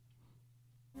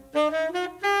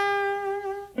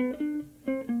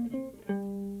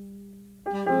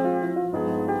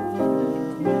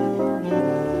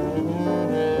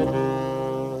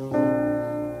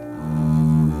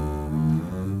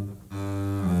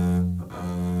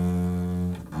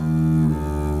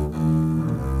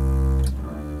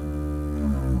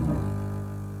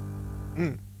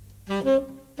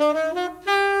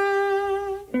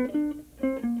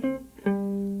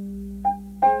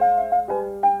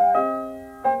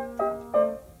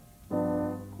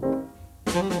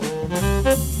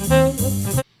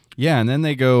 Yeah, and then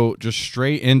they go just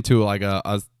straight into like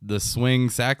the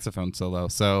swing saxophone solo.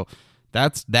 So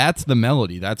That's the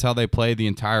melody. That's how they play the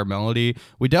entire melody.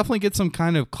 We definitely get some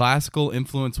kind of classical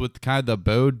influence with kind of the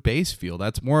bowed bass feel.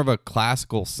 That's more of a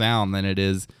classical sound than it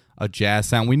is a jazz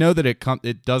sound. We know that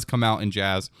it does come out in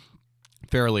jazz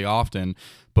fairly often,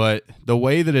 but the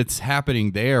way that it's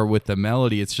happening there with the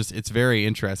melody, it's very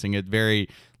interesting. It very,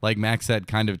 like Max said,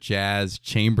 kind of jazz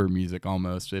chamber music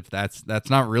almost. If that's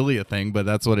not really a thing, but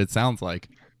that's what it sounds like.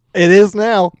 It is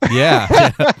now.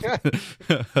 Yeah.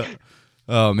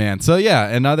 Oh man. So yeah,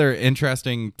 another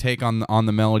interesting take on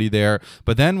the melody there.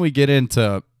 But then we get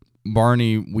into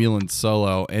Barney Whelan's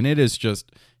solo, and it is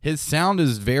just, his sound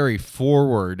is very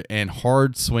forward and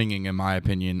hard swinging in my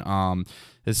opinion.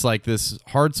 It's like this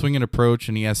hard swinging approach,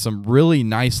 and he has some really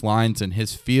nice lines, and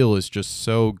his feel is just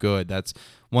so good. That's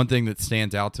one thing that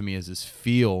stands out to me, is his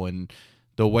feel, and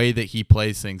the way that he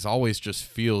plays things always just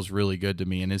feels really good to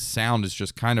me, and his sound is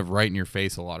just kind of right in your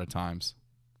face a lot of times.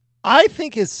 I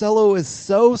think his solo is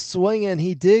so swinging.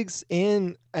 He digs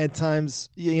in at times,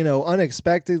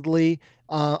 unexpectedly.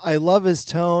 I love his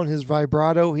tone, his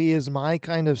vibrato. He is my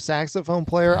kind of saxophone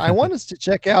player. I want us to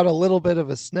check out a little bit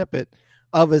of a snippet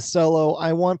of his solo.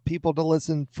 I want people to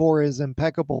listen for his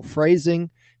impeccable phrasing,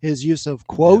 his use of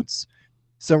quotes,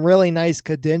 some really nice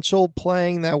cadential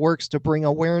playing that works to bring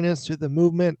awareness to the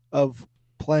movement of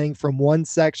playing from one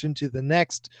section to the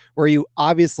next, where you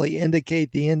obviously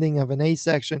indicate the ending of an A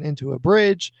section into a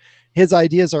bridge. His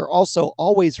ideas are also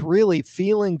always really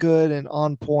feeling good and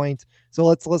on point. So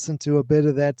let's listen to a bit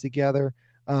of that together.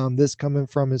 This coming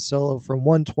from his solo from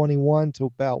 121 to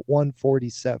about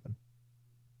 147.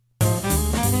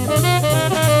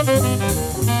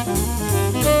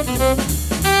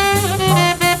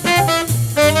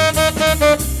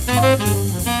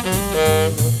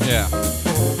 Yeah.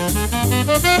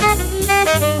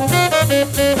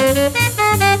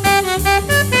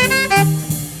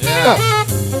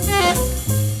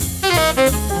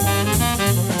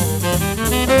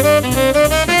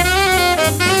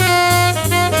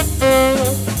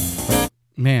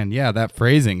 Man, yeah, that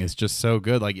phrasing is just so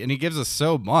good. Like, and he gives us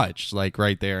so much, like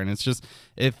right there, and it's just,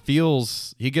 he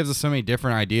gives us so many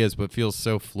different ideas, but feels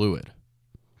so fluid.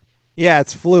 Yeah,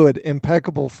 it's fluid,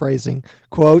 impeccable phrasing.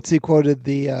 Quotes. He quoted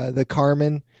the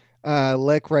Carmen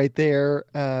lick right there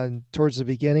towards the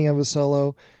beginning of a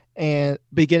solo, and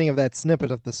beginning of that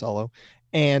snippet of the solo,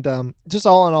 and just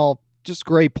all in all, just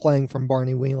great playing from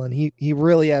Barney Whelan. He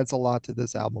really adds a lot to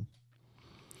this album.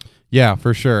 Yeah,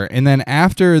 for sure. And then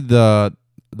after the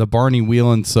Barney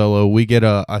Whelan solo, we get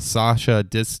a Sacha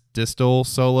Distel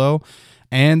solo.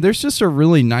 And there's just a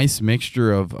really nice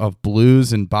mixture of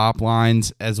blues and bop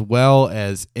lines, as well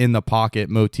as in the pocket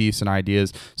motifs and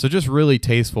ideas. So just really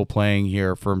tasteful playing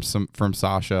here from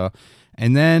Sacha.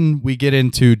 And then we get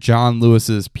into John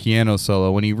Lewis's piano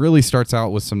solo, when he really starts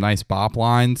out with some nice bop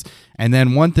lines. And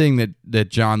then one thing that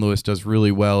John Lewis does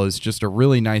really well is just a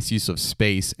really nice use of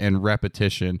space and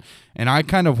repetition. And I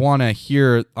kind of want to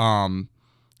hear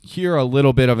a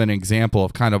little bit of an example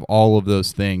of kind of all of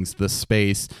those things, the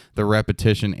space, the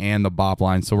repetition, and the bop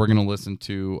line. So we're going to listen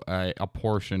to a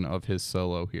portion of his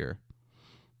solo here.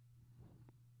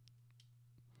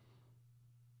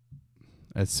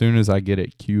 As soon as I get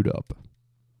it queued up.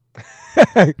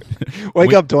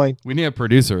 Wake up, Dwayne. We need a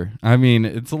producer. I mean,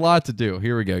 it's a lot to do.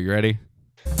 Here we go. You ready?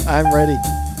 I'm ready.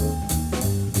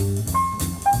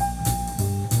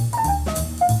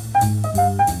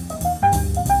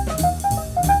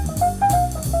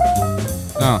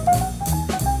 Oh.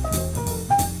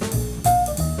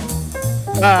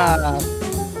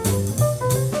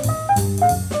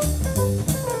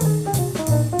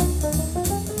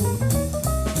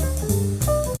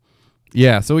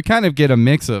 Yeah, so we kind of get a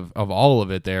mix of all of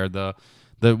it there.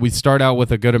 We start out with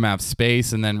a good amount of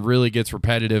space, and then really gets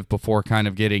repetitive before kind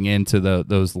of getting into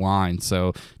those lines.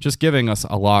 So just giving us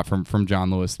a lot from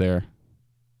John Lewis there.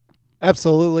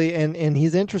 Absolutely, and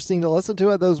he's interesting to listen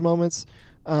to at those moments.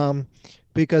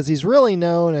 Because he's really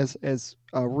known as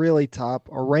a really top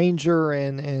arranger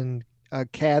and a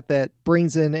cat that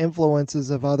brings in influences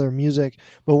of other music.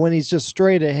 But when he's just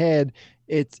straight ahead,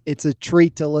 it's a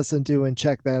treat to listen to and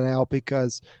check that out,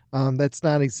 because that's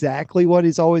not exactly what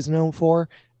he's always known for.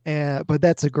 But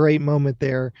that's a great moment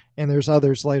there. And there's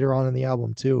others later on in the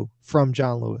album too from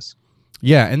John Lewis.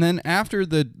 Yeah, and then after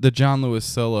the John Lewis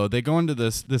solo, they go into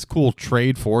this cool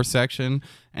trade 4 section,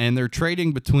 and they're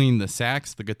trading between the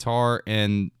sax, the guitar,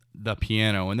 and the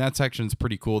piano, and that section's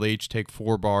pretty cool. They each take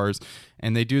 4 bars,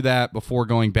 and they do that before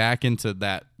going back into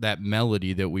that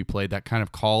melody that we played, that kind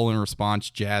of call and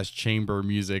response jazz chamber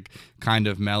music kind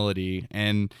of melody.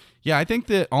 And yeah, I think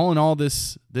that all in all,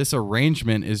 this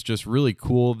arrangement is just really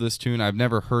cool of this tune. I've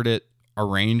never heard it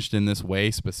arranged in this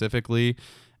way specifically.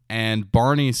 And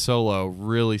Barney's solo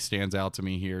really stands out to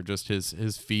me here. Just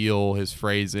his feel, his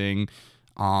phrasing.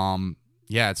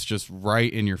 Yeah, it's just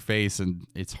right in your face, and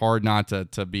it's hard not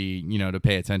to be, to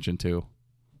pay attention to.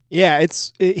 Yeah,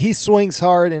 he swings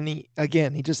hard, and he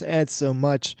just adds so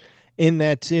much in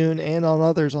that tune and on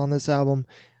others on this album.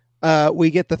 We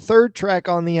get the third track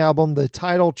on the album, the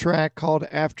title track called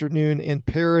Afternoon in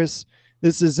Paris.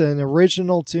 This is an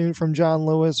original tune from John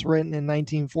Lewis, written in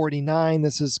 1949.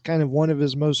 This is kind of one of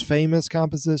his most famous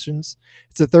compositions.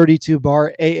 It's a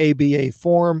 32-bar AABA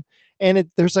form, and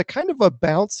there's a kind of a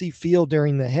bouncy feel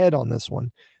during the head on this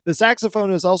one. The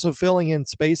saxophone is also filling in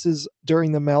spaces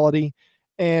during the melody,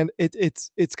 and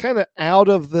it's kind of out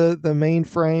of the main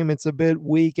frame. It's a bit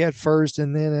weak at first,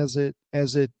 and then as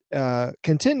it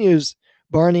continues,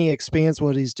 Barney expands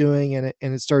what he's doing, and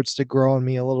it starts to grow on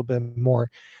me a little bit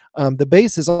more. The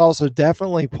bass is also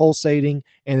definitely pulsating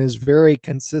and is very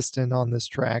consistent on this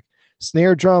track.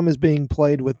 Snare drum is being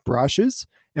played with brushes,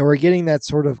 and we're getting that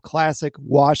sort of classic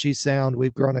washy sound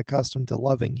we've grown accustomed to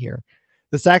loving here.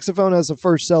 The saxophone has a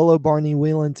first solo. Barney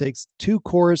Whelan takes two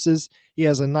choruses. He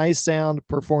has a nice sound,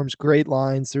 performs great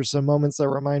lines. There's some moments that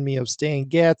remind me of Stan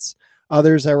Getz,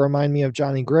 others that remind me of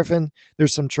Johnny Griffin.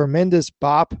 There's some tremendous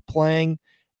bop playing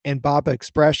and bop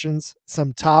expressions,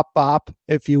 some top bop,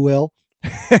 if you will.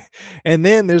 And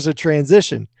then there's a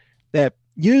transition that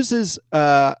uses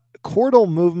chordal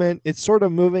movement. It's sort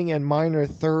of moving in minor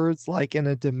thirds, like in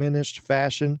a diminished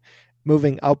fashion,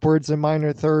 moving upwards in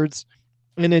minor thirds.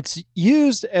 And it's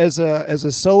used as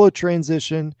a solo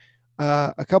transition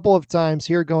a couple of times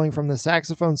here, going from the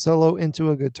saxophone solo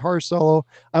into a guitar solo.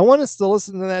 I want us to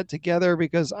listen to that together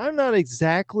because I'm not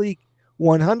exactly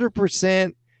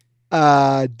 100%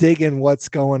 digging what's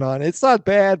going on. It's not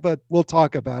bad, but we'll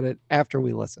talk about it after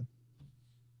we listen.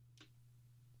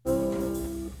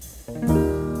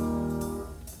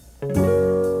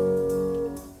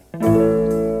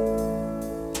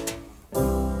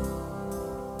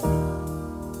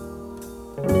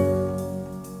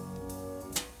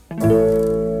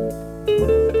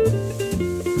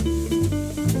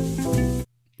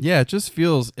 Yeah, it just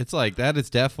feels, it's like that is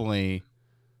definitely,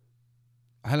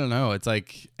 I don't know, it's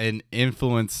like an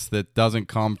influence that doesn't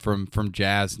come from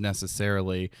jazz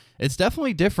necessarily. It's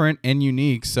definitely different and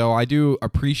unique, so I do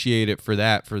appreciate it for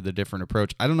that, for the different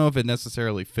approach. I don't know if it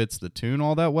necessarily fits the tune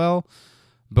all that well,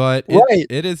 but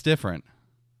it is different.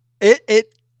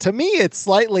 It to me, it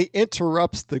slightly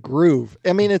interrupts the groove.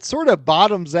 I mean, it sort of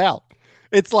bottoms out.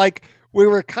 It's like we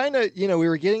were kind of, we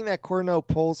were getting that corno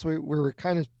pulse. We were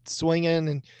kind of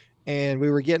swinging and we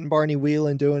were getting Barney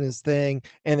Whelan doing his thing.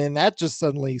 And then that just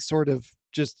suddenly sort of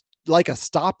just like a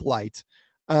stoplight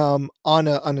on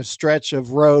a stretch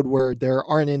of road where there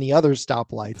aren't any other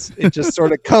stoplights. It just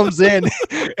sort of comes in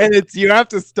and you have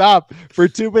to stop for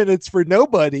 2 minutes for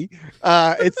nobody.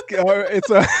 It's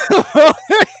a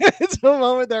it's a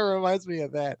moment that reminds me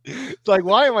of that. It's like,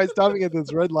 why am I stopping at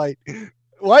this red light?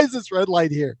 Why is this red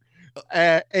light here?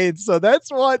 And so that's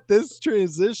what this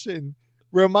transition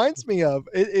reminds me of.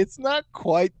 It's not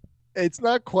quite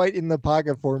in the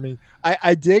pocket for me.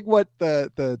 I dig what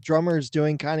the drummer is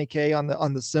doing, Connie K, on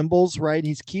the cymbals, right?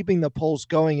 He's keeping the pulse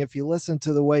going. If you listen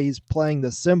to the way he's playing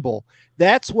the cymbal,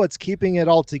 that's what's keeping it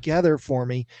all together for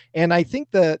me. And I think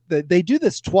that they do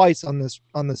this twice on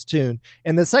this tune,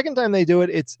 and the second time they do it,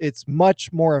 it's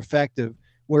much more effective,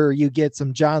 where you get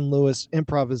some John Lewis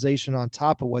improvisation on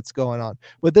top of what's going on.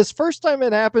 But this first time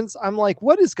it happens, I'm like,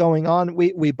 what is going on?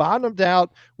 We bottomed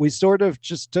out. We sort of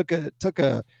just took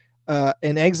an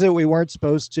exit we weren't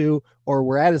supposed to, or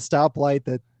we're at a stoplight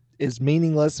that is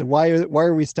meaningless. And why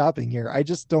are we stopping here? I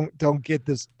just don't get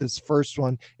this first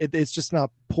one. It's just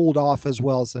not pulled off as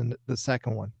well as in the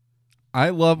second one. I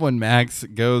love when Max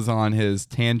goes on his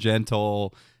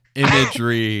tangential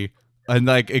imagery and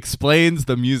like explains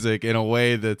the music in a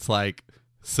way that's like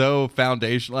so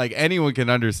foundational. Like anyone can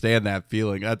understand that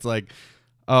feeling. That's like,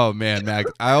 oh man, Max,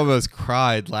 I almost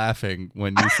cried laughing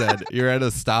when you said you're at a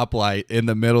stoplight in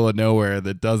the middle of nowhere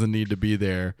that doesn't need to be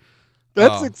there.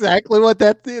 That's exactly what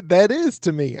that is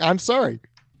to me. I'm sorry.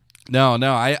 No,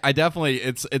 I definitely,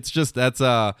 it's just, that's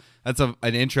an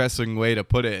interesting way to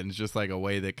put it. And it's just like a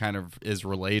way that kind of is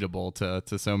relatable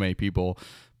to so many people.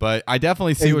 But I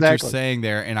definitely see what you're saying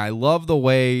there. And I love the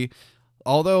way,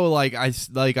 although like I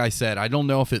said, I don't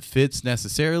know if it fits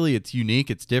necessarily. It's unique.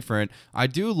 It's different. I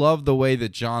do love the way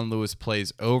that John Lewis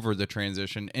plays over the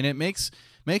transition, and it makes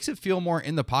it feel more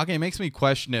in the pocket. It makes me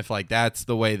question if like that's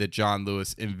the way that John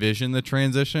Lewis envisioned the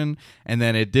transition, and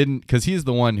then it didn't, because he's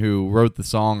the one who wrote the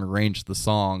song, arranged the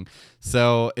song.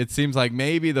 So it seems like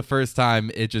maybe the first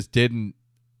time it just didn't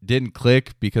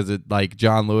click because it, like,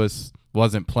 John Lewis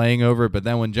wasn't playing over it. But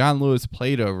then when John Lewis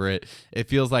played over it, it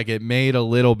feels like it made a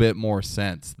little bit more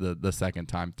sense the second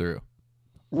time through.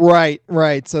 Right,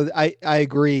 right. So I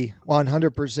agree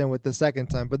 100% with the second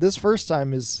time, but this first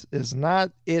time is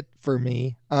not it for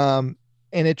me.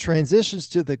 And it transitions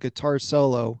to the guitar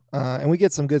solo, and we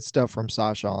get some good stuff from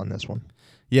Sacha on this one.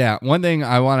 Yeah, one thing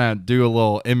I want to do a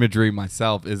little imagery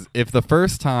myself is if the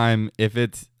first time, if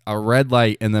it's a red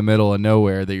light in the middle of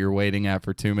nowhere that you're waiting at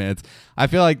for 2 minutes, I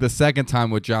feel like the second time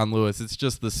with John Lewis, it's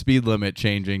just the speed limit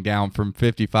changing down from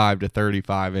 55 to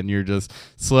 35, and you're just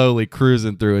slowly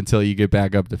cruising through until you get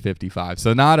back up to 55.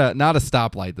 So not a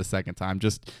stoplight the second time,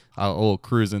 just a little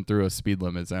cruising through a speed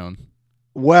limit zone.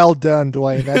 Well done,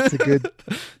 Dwayne. That's a good.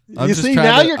 I'm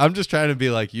just trying to be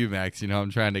like you, Max. I'm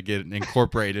trying to get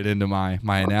incorporated into my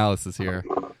analysis here.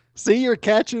 See, you're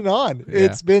catching on. Yeah.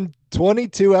 It's been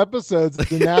 22 episodes,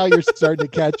 and now you're starting to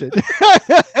catch it.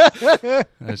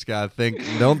 I just gotta think.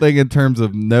 Don't think in terms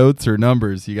of notes or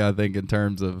numbers. You gotta think in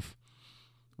terms of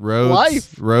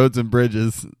roads and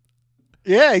bridges.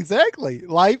 Yeah, exactly.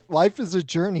 Life is a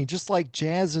journey, just like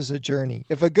jazz is a journey.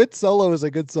 If a good solo is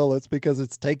a good solo, it's because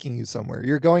it's taking you somewhere.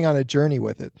 You're going on a journey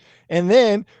with it. And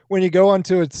then when you go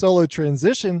onto a solo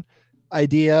transition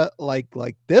idea like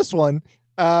this one,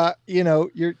 you're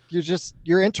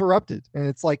interrupted, and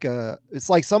it's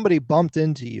like somebody bumped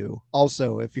into you.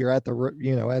 Also, if you're at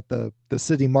the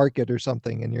city market or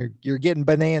something, and you're getting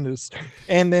bananas,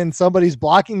 and then somebody's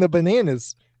blocking the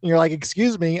bananas. And you're like,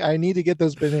 excuse me, I need to get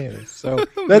those bananas. So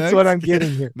that's what I'm getting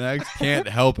here. Max can't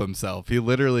help himself. He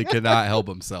literally cannot help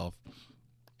himself.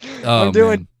 I'm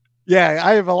doing, yeah,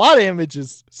 I have a lot of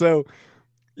images. So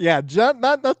yeah,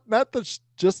 not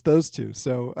just those two.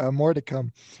 So more to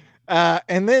come.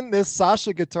 And then this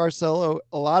Sacha guitar solo,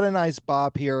 a lot of nice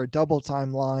bop here, double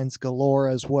time lines galore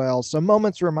as well. Some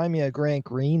moments remind me of Grant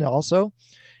Green also.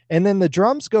 And then the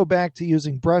drums go back to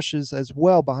using brushes as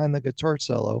well behind the guitar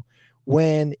solo,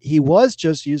 when he was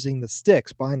just using the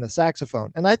sticks behind the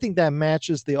saxophone. And I think that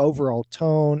matches the overall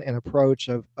tone and approach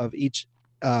of each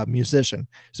musician.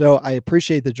 So I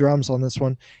appreciate the drums on this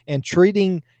one, and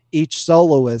treating each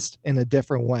soloist in a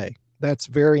different way. That's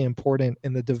very important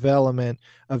in the development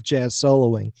of jazz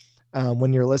soloing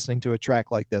when you're listening to a track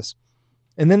like this.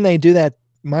 And then they do that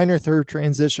minor third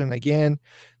transition again.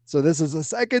 So this is the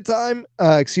second time,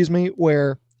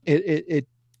 where it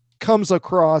comes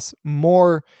across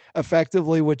more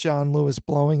effectively with John Lewis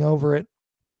blowing over it.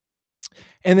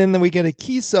 And then we get a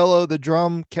key solo. The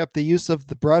drum kept the use of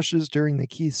the brushes during the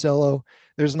key solo.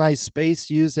 There's nice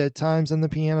space used at times in the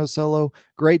piano solo.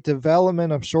 Great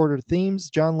development of shorter themes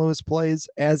John Lewis plays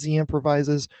as he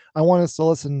improvises. I want us to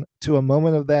listen to a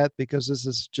moment of that, because this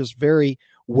is just very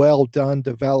well done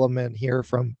development here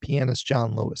from pianist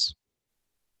John Lewis.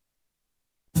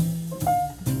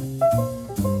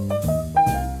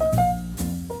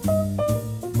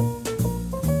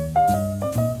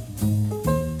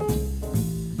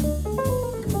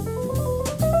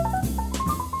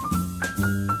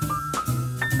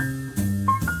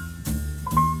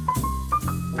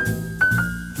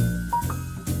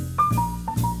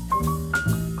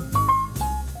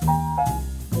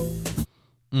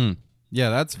 Yeah,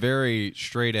 that's very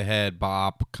straight ahead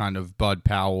bop, kind of Bud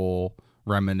Powell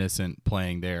reminiscent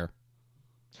playing there.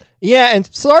 Yeah,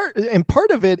 and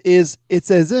part of it is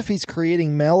it's as if he's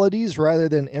creating melodies rather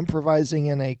than improvising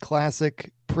in a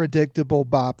classic predictable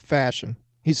bop fashion.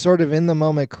 He's sort of in the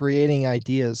moment creating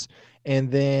ideas, and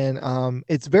then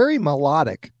it's very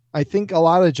melodic. I think a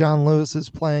lot of John Lewis's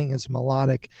playing is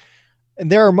melodic.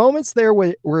 And there are moments there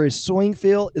where his swing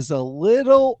feel is a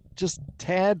little, just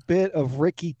tad bit of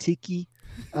Ricky Tiki.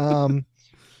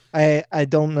 I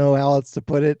don't know how else to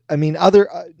put it. I mean,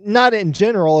 not in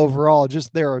general overall,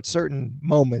 just there are certain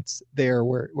moments there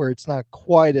where it's not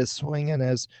quite as swinging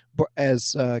as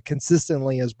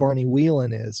consistently as Barney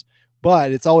Whelan is,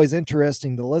 but it's always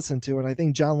interesting to listen to. And I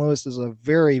think John Lewis is a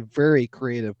very, very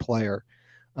creative player,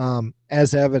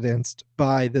 as evidenced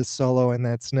by this solo and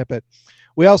that snippet.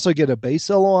 We also get a bass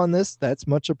solo on this. That's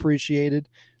much appreciated.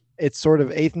 It's sort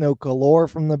of eighth note galore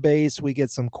from the bass. We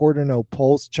get some quarter note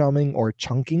pulse chumming or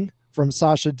chunking from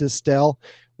Sacha Distel,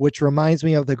 which reminds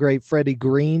me of the great Freddie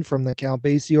Green from the Count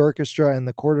Basie Orchestra and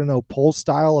the quarter note pulse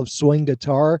style of swing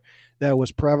guitar that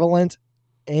was prevalent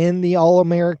in the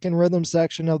All-American Rhythm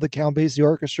section of the Count Basie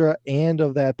Orchestra and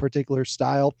of that particular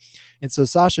style. And so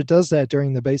Sacha does that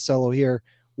during the bass solo here.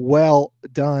 Well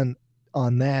done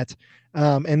on that.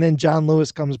 And then John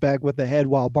Lewis comes back with the head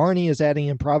while Barney is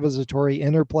adding improvisatory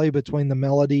interplay between the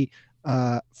melody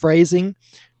phrasing,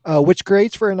 which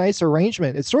creates for a nice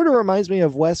arrangement. It sort of reminds me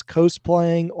of West Coast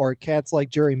playing or cats like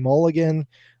Jerry Mulligan,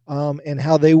 and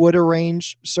how they would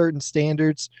arrange certain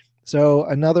standards. So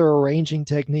another arranging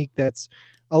technique that's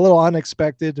a little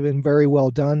unexpected and very well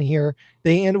done here.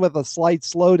 They end with a slight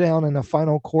slowdown and a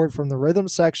final chord from the rhythm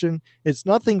section. It's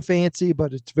nothing fancy,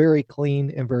 but it's very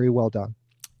clean and very well done.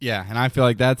 Yeah, and I feel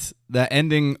like that's the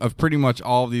ending of pretty much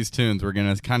all of these tunes. We're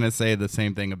gonna kind of say the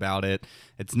same thing about it.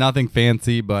 It's nothing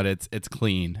fancy, but it's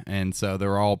clean, and so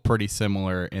they're all pretty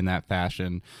similar in that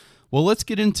fashion. Well, let's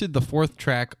get into the fourth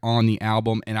track on the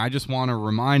album, and I just want to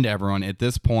remind everyone at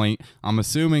this point, I'm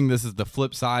assuming this is the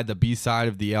flip side, the B side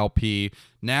of the LP.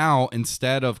 Now,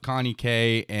 instead of Connie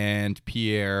K and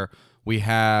Pierre, we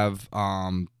have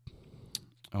oh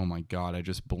my God, I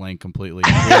just blanked completely.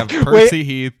 We have Percy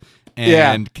Heath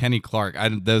and Kenny Clark.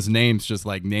 Those names, just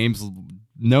like names,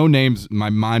 no names. My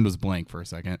mind was blank for a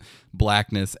second.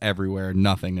 Blackness everywhere,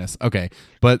 nothingness. Okay,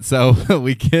 but so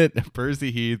we get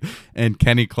Percy Heath and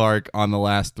Kenny Clark on the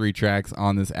last three tracks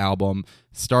on this album,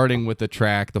 starting with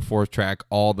the fourth track,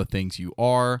 All the Things You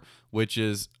Are, which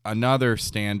is another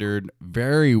standard,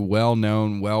 very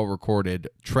well-known, well-recorded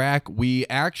track. We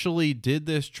actually did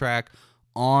this track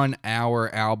on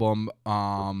our album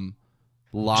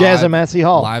live, Jazz at Massey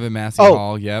Hall. Live at Massey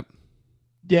Hall, yep.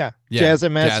 Yeah. Jazz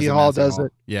at Massey Hall does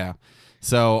it. Yeah.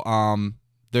 So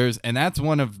that's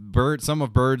one of some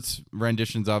of Bird's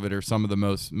renditions of it, or some of the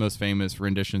most famous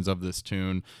renditions of this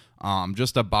tune.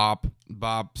 Just a bop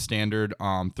standard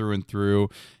through and through.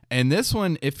 And this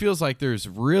one, it feels like there's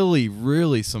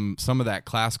really some of that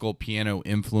classical piano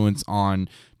influence on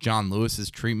John Lewis's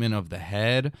treatment of the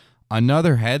head.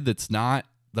 Another head that's not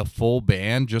the full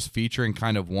band, just featuring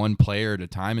kind of one player at a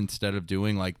time instead of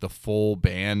doing like the full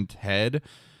band head.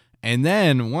 And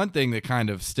then one thing that kind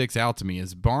of sticks out to me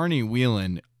is Barney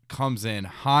Whelan comes in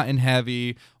hot and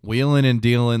heavy, wheeling and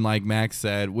dealing, like Max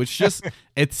said, which just,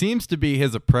 it seems to be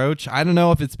his approach. I don't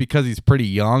know if it's because he's pretty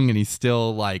young and he's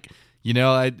still like,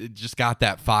 I just got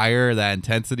that fire, that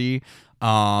intensity.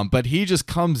 But he just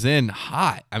comes in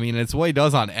hot. I mean, it's what he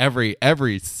does on every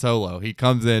solo. He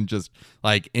comes in just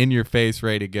like in your face,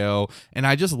 ready to go. And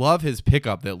I just love his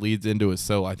pickup that leads into his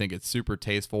solo. I think it's super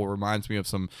tasteful. Reminds me of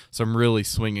some really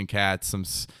swinging cats, some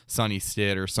Sonny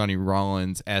Stitt or Sonny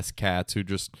Rollins-esque cats who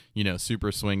just,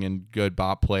 super swinging, good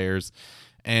bop players.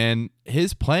 And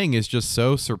his playing is just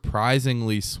so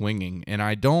surprisingly swinging. And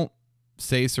I don't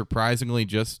say surprisingly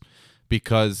just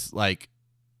because, like,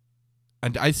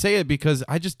 and I say it because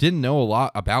I just didn't know a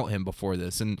lot about him before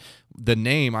this. And the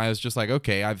name, I was just like,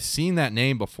 okay, I've seen that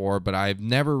name before, but I've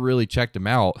never really checked him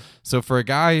out. So for a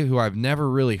guy who I've never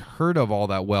really heard of all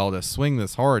that well to swing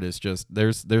this hard, is just,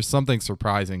 there's something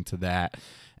surprising to that.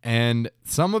 And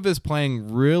some of his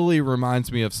playing really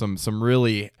reminds me of some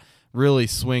really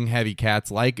swing heavy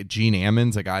cats like Gene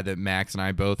Ammons, a guy that Max and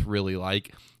I both really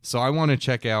like. So I want to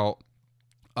check out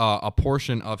a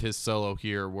portion of his solo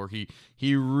here where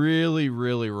he really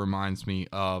reminds me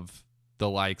of the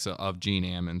likes of Gene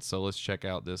Ammons. So let's check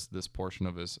out this portion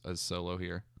of his solo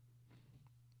here.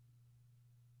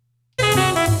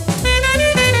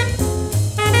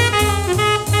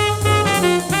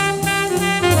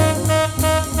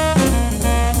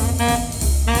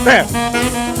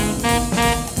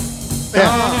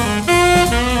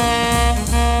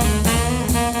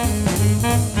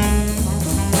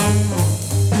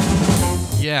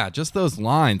 Yeah, just those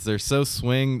lines. They're so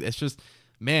swing. It's just,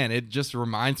 man, it just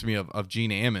reminds me of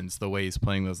Gene Ammons, the way he's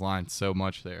playing those lines so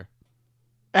much there.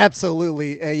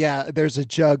 Absolutely. Yeah, there's a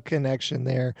Jug connection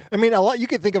there. I mean, a lot. You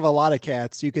could think of a lot of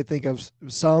cats. You could think of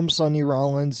some Sonny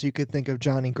Rollins. You could think of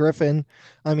Johnny Griffin.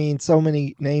 I mean, so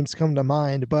many names come to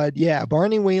mind. But yeah,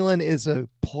 Barney Whelan is a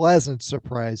pleasant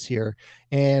surprise here,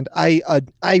 and I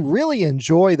really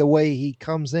enjoy the way he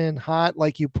comes in hot,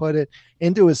 like you put it,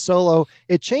 into his solo.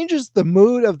 It changes the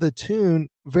mood of the tune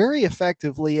very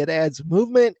effectively. It adds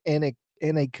movement and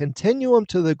a continuum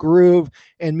to the groove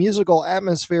and musical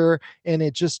atmosphere, and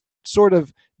it just sort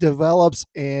of develops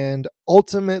and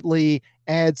ultimately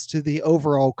adds to the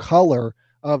overall color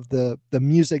of the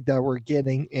music that we're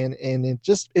getting, and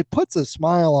it puts a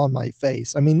smile on my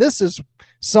face. I mean, this is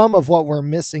some of what we're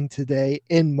missing today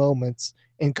in moments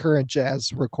in current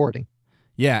jazz recording.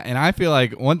 Yeah, and I feel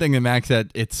like one thing that Max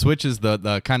said, it switches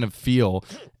the kind of feel.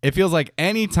 It feels like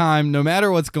anytime, no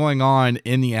matter what's going on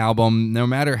in the album, no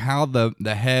matter how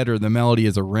the head or the melody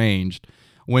is arranged,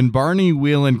 when Barney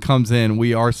Whelan comes in,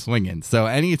 we are swinging. So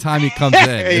anytime he comes in,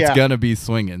 it's going to be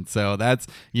swinging. So that's,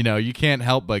 you can't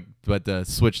help but to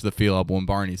switch the feel up when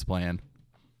Barney's playing.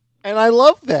 And I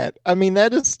love that. I mean,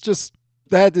 that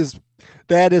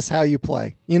is how you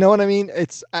play. You know what I mean?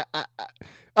 It's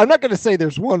I'm not going to say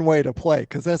there's one way to play,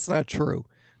 because that's not true.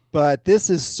 But this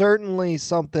is certainly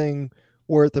something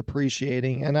worth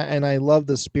appreciating. And I love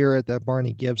the spirit that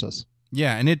Barney gives us.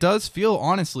 Yeah, and it does feel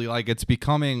honestly like it's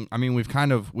becoming. I mean, we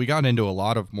got into a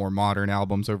lot of more modern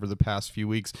albums over the past few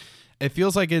weeks. It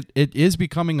feels like it is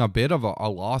becoming a bit of a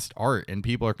lost art, and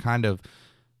people are kind of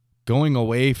going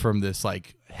away from this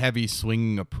like heavy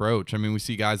swinging approach. I mean, we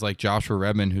see guys like Joshua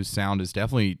Redman, whose sound has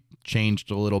definitely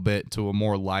changed a little bit to a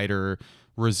more lighter,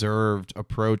 reserved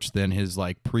approach than his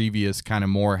like previous kind of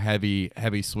more heavy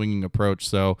swinging approach.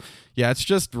 So yeah, it's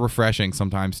just refreshing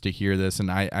sometimes to hear this.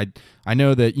 And I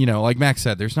know that, you know, like Max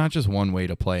said, there's not just one way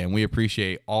to play, and we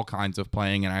appreciate all kinds of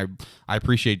playing, and I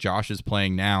appreciate Josh's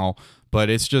playing now, but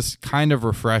it's just kind of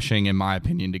refreshing in my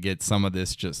opinion to get some of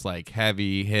this just like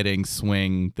heavy hitting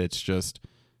swing that's just,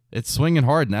 it's swinging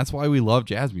hard, and that's why we love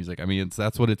jazz music. I mean,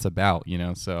 that's what it's about, you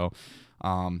know. So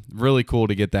really cool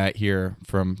to get that here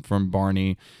from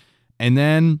Barney. And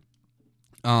then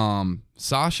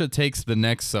Sacha takes the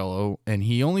next solo, and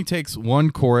he only takes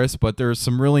one chorus, but there's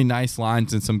some really nice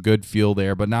lines and some good feel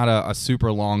there, but not a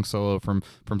super long solo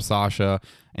from Sacha.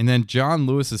 And then John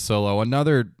Lewis's solo,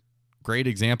 another great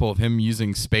example of him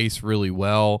using space really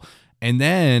well. And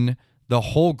then the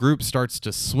whole group starts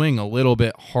to swing a little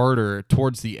bit harder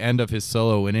towards the end of his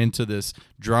solo and into this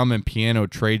drum and piano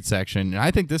trade section. And I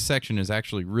think this section is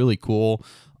actually really cool.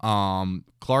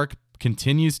 Clark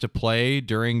continues to play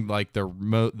during like the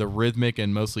rhythmic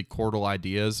and mostly chordal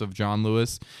ideas of John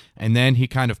Lewis, and then he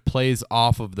kind of plays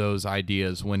off of those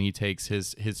ideas when he takes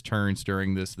his turns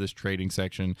during this trading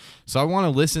section. So I want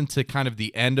to listen to kind of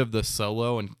the end of the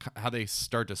solo and how they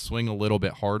start to swing a little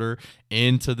bit harder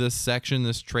into this section,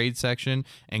 this trade section,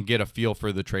 and get a feel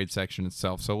for the trade section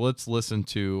itself. So let's listen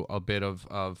to a bit of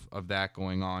that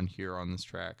going on here on this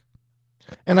track.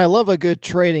 And I love a good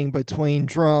trading between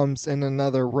drums and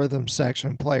another rhythm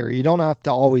section player. You don't have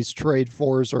to always trade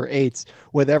 4s or 8s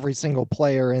with every single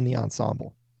player in the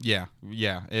ensemble. Yeah.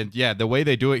 And yeah, the way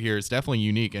they do it here is definitely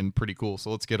unique and pretty cool.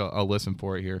 So let's get a listen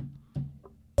for it here.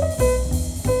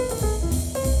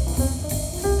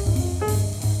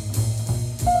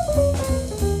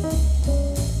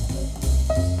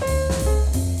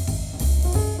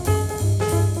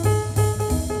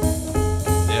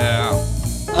 Yeah.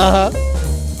 Uh-huh.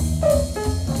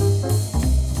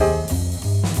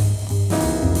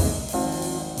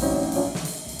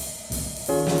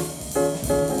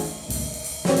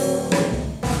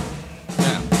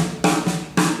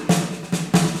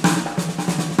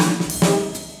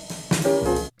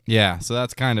 Yeah, so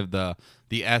that's kind of the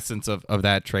essence of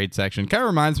that trade section. Kind of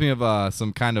reminds me of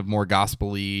some kind of more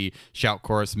gospel-y shout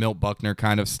chorus, Milt Buckner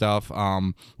kind of stuff,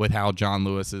 with how John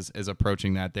Lewis is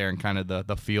approaching that there, and kind of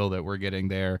the feel that we're getting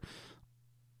there.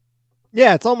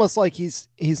 Yeah, it's almost like he's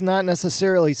not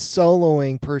necessarily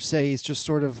soloing per se. He's just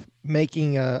sort of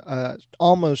making a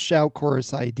almost shout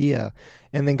chorus idea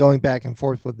and then going back and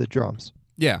forth with the drums.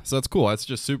 Yeah, so that's cool. That's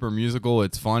just super musical.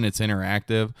 It's fun. It's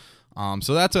interactive.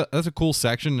 So that's a cool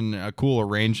section and a cool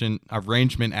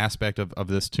arrangement aspect of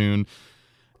this tune.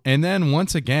 And then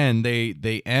once again,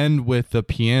 they end with the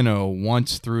piano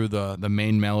once through the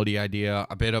main melody idea,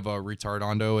 a bit of a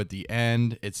retardando at the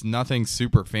end. It's nothing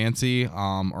super fancy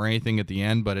or anything at the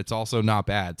end, but it's also not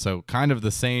bad. So kind of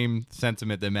the same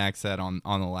sentiment that Max said on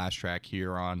the last track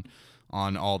here on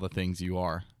All the Things You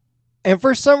Are. And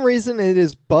for some reason, it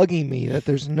is bugging me that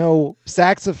there's no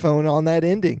saxophone on that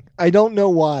ending. I don't know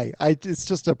why. It's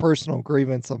just a personal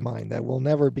grievance of mine that will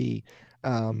never be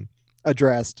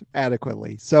addressed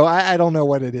adequately. So I don't know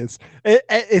what it is.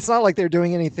 It's not like they're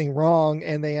doing anything wrong,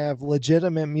 and they have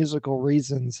legitimate musical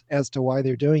reasons as to why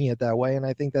they're doing it that way. And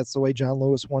I think that's the way John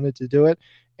Lewis wanted to do it.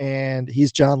 And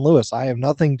he's John Lewis. I have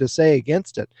nothing to say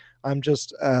against it. I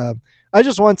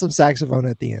just want some saxophone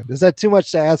at the end. Is that too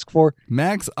much to ask for?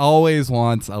 Max always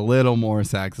wants a little more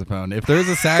saxophone. If there's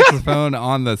a saxophone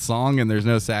on the song and there's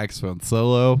no saxophone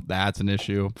solo, that's an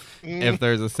issue. If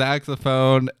there's a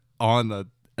saxophone on the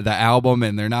album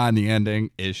and they're not in the ending,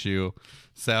 issue.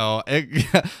 So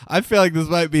I feel like this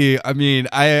might be, I mean,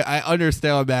 I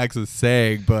understand what Max is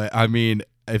saying, but I mean,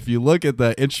 if you look at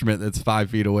the instrument that's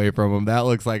 5 feet away from him, that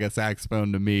looks like a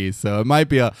saxophone to me. So it might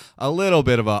be a little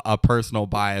bit of a personal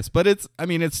bias, but it's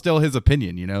still his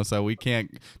opinion, you know, so we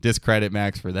can't discredit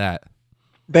Max for that.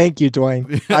 Thank you,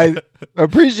 Dwayne. I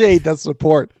appreciate the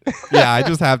support. Yeah, I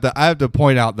have to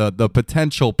point out the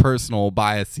potential personal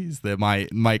biases that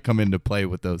might come into play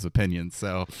with those opinions.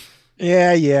 So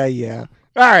Yeah.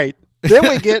 All right. Then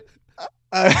we get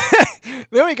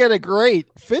a great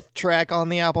fifth track on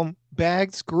the album,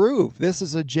 Bags Groove. This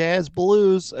is a jazz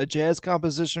blues, a jazz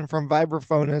composition from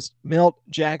vibraphonist Milt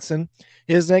Jackson.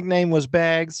 His nickname was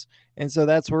Bags, and so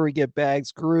that's where we get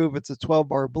Bags Groove. It's a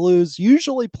 12-bar blues,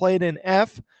 usually played in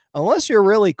F, Unless you're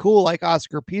really cool like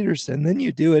Oscar Peterson, then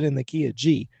you do it in the key of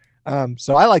G.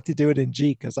 So I like to do it in G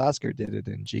because Oscar did it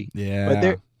in G. But Yeah.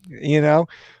 they're, you know,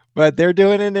 but they're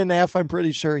doing it in F, I'm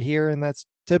pretty sure here, and that's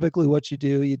typically what you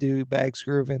do. You do Bag's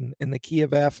Groove in the key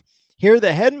of F. Here,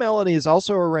 the head melody is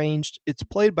also arranged. It's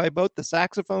played by both the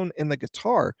saxophone and the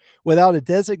guitar without a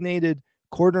designated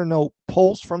quarter note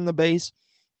pulse from the bass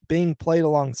being played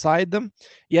alongside them.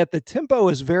 Yet the tempo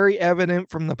is very evident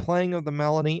from the playing of the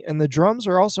melody, and the drums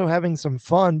are also having some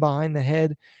fun behind the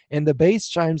head, and the bass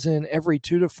chimes in every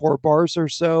 2 to 4 bars or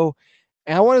so.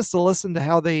 And I want us to listen to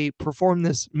how they perform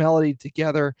this melody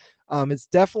together. It's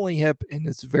definitely hip and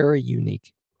it's very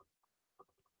unique.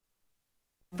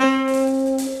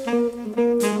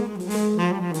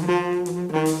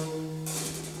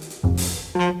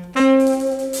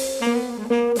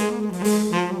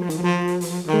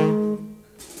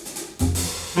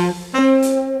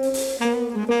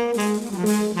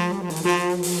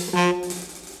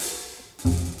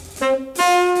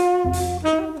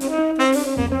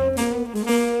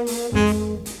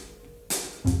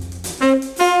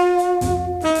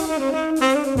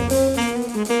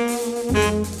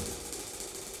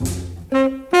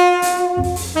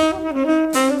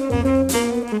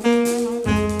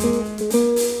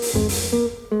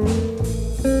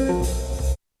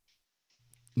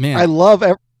 Man. I love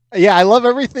I love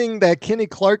everything that Kenny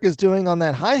Clark is doing on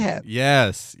that hi-hat.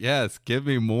 Yes. Give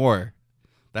me more.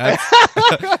 That's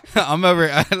I'm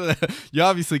over. You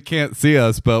obviously can't see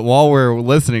us, but while we're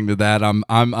listening to that, I'm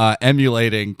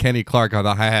emulating Kenny Clark on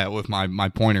the hi hat with my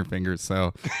pointer fingers.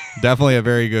 So definitely a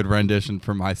very good rendition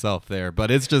for myself there. But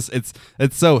it's just it's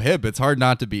so hip. It's hard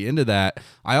not to be into that.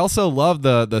 I also love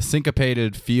the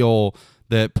syncopated feel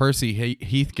that Percy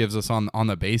Heath gives us on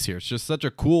the bass here. It's just such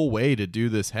a cool way to do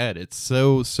this head. It's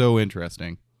so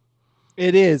interesting.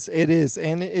 It is,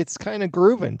 and it's kind of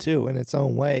grooving too in its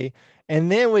own way. And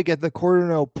then we get the quarter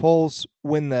note pulse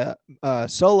when the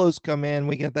solos come in.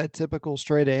 We get that typical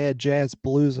straight ahead jazz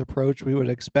blues approach we would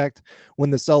expect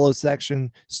when the solo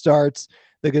section starts.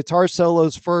 The guitar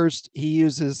solos first. He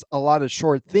uses a lot of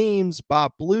short themes,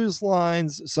 bop blues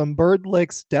lines, some bird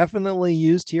licks, definitely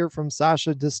used here from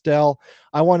Sacha Distel.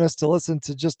 I want us to listen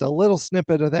to just a little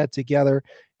snippet of that together.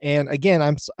 And again,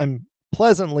 I'm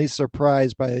pleasantly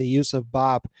surprised by the use of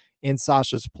bop in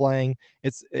Sacha's playing.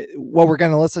 What we're going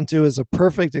to listen to is a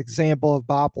perfect example of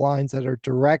bop lines that are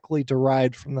directly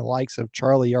derived from the likes of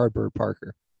Charlie Yardbird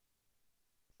Parker.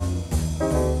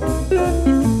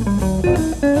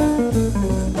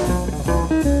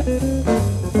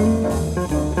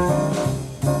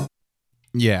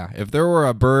 Yeah, if there were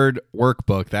a bird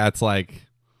workbook,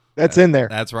 that's in there.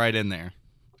 That's right in there.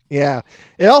 Yeah.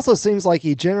 It also seems like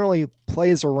he generally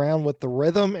plays around with the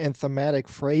rhythm and thematic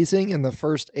phrasing in the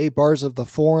first 8 bars of the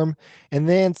form. And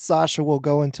then Sacha will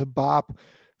go into bop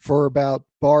for about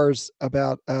bars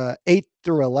 8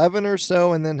 through 11 or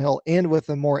so. And then he'll end with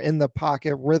a more in the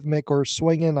pocket rhythmic or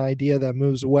swinging idea that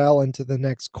moves well into the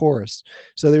next chorus.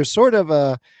 So there's sort of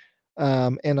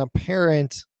an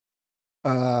apparent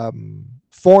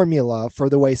formula for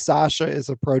the way Sacha is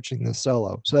approaching the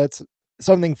solo. So that's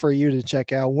something for you to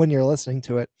check out when you're listening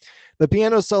to it. The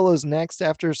piano solos next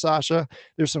after Sacha.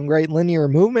 There's some great linear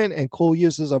movement and cool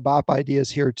uses of bop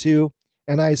ideas here too.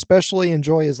 And I especially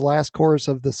enjoy his last chorus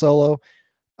of the solo.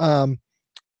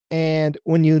 And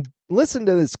when you listen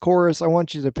to this chorus, I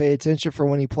want you to pay attention for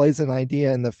when he plays an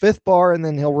idea in the 5th bar, and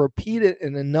then he'll repeat it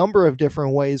in a number of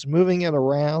different ways, moving it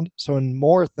around. So in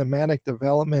more thematic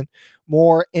development,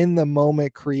 more in the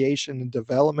moment creation and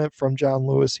development from John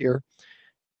Lewis here.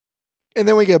 And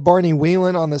then we get Barney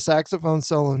Whelan on the saxophone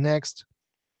solo next.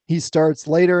 He starts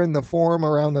later in the form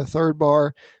around the 3rd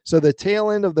bar. So the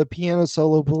tail end of the piano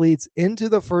solo bleeds into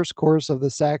the first chorus of the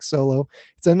sax solo.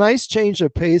 It's a nice change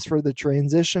of pace for the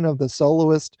transition of the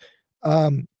soloist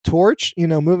torch,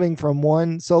 moving from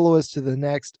one soloist to the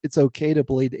next. It's okay to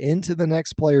bleed into the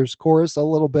next player's chorus a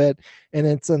little bit. And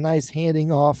it's a nice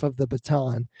handing off of the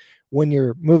baton when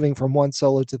you're moving from one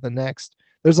solo to the next.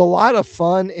 There's a lot of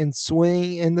fun and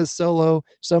swing in the solo.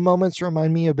 Some moments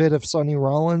remind me a bit of Sonny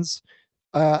Rollins,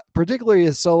 particularly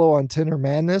his solo on Tenor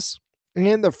Madness,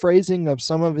 and the phrasing of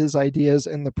some of his ideas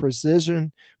and the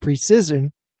precision,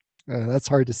 that's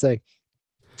hard to say.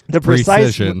 The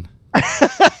precision.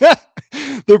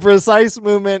 The precise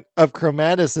movement of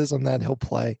chromaticism that he'll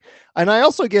play. And I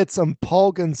also get some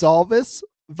Paul Gonsalves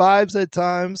vibes at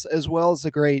times, as well as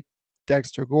the great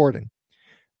Dexter Gordon.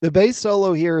 The bass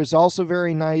solo here is also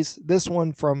very nice. This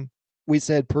one from, we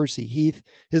said, Percy Heath.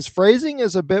 His phrasing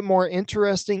is a bit more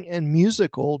interesting and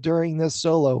musical during this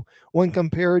solo when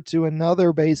compared to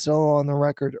another bass solo on the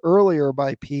record earlier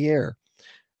by Pierre.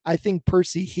 I think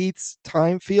Percy Heath's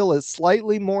time feel is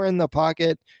slightly more in the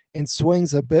pocket and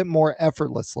swings a bit more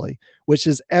effortlessly, which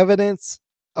is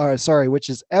which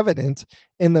is evident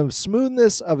in the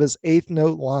smoothness of his eighth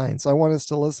note lines. I want us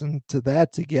to listen to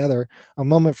that together. A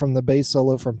moment from the bass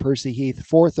solo from Percy Heath,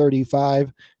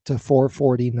 435 to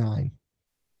 449.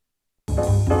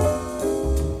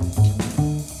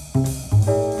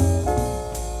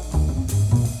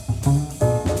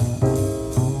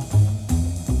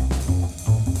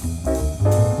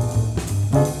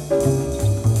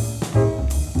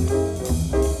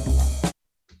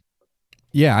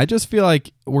 Yeah, I just feel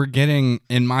like we're getting,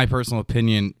 in my personal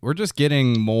opinion, we're just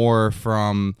getting more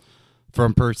from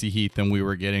Percy Heath than we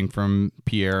were getting from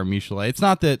Pierre Michelet. It's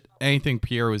not that anything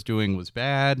Pierre was doing was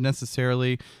bad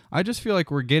necessarily. I just feel like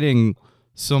we're getting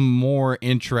some more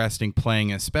interesting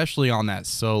playing, especially on that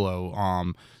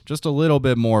solo. Just a little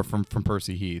bit more from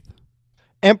Percy Heath.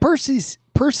 And Percy's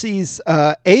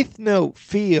eighth note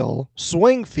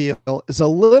swing feel is a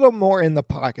little more in the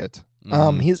pocket.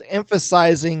 He's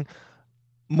emphasizing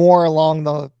more along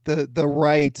the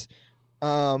right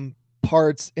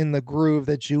parts in the groove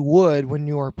that you would when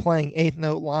you are playing eighth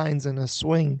note lines in a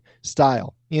swing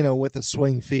style, with a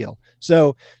swing feel.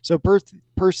 So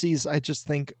Percy's, I just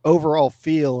think, overall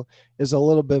feel is a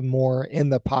little bit more in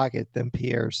the pocket than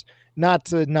Pierre's. Not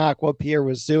to knock what Pierre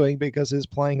was doing, because his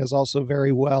playing is also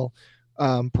very well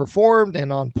performed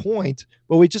and on point,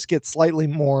 but we just get slightly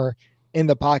more in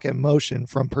the pocket motion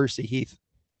from Percy Heath.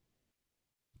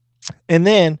 And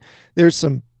then there's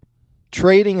some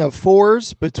trading of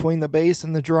fours between the bass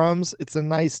and the drums. It's a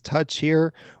nice touch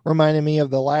here, reminding me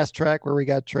of the last track where we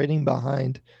got trading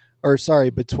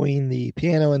between the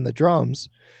piano and the drums.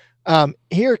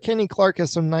 Here, Kenny Clarke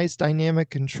has some nice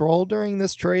dynamic control during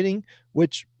this trading,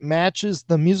 which matches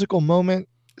the musical moment.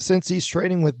 Since he's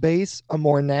trading with bass, a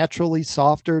more naturally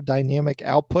softer dynamic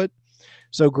output.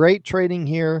 So great trading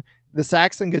here. The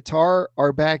sax and guitar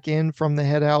are back in from the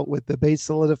head out, with the bass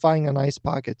solidifying a nice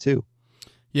pocket too.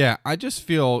 Yeah, I just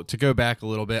feel, to go back a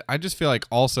little bit, I just feel like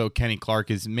also Kenny Clarke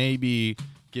is maybe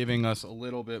giving us a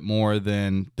little bit more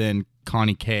than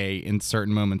Connie Kay in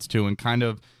certain moments too, and kind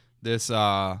of this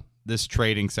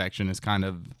trading section is kind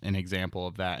of an example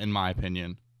of that, in my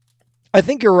opinion. I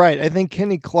think you're right. I think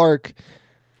Kenny Clarke,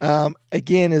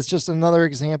 again, is just another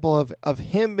example of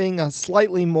him being a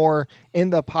slightly more in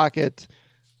the pocket,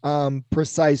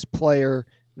 precise player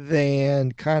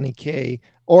than Connie Kay,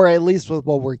 or at least with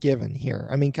what we're given here.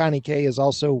 I mean, Connie Kay is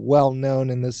also well known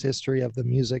in this history of the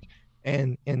music,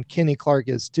 and Kenny Clarke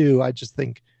is too. I just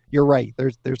think you're right.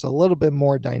 There's a little bit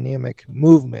more dynamic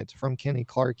movement from Kenny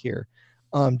Clarke here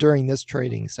during this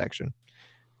trading section.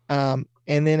 And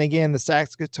then again, the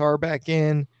sax guitar back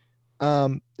in.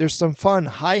 There's some fun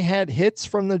hi-hat hits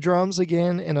from the drums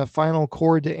again in a final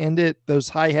chord to end it. Those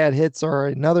hi-hat hits are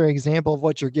another example of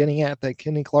what you're getting at, that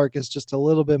Kenny Clarke is just a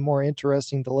little bit more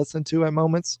interesting to listen to at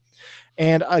moments.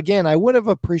 And again, I would have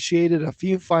appreciated a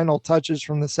few final touches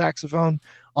from the saxophone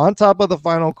on top of the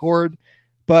final chord,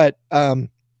 but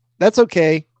that's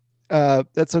okay.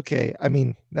 That's okay. I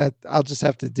mean, that I'll just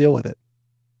have to deal with it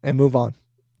and move on.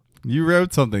 You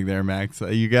wrote something there, Max.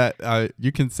 You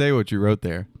can say what you wrote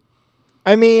there.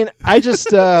 I mean, I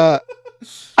just no,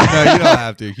 you don't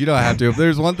have to. You don't have to. If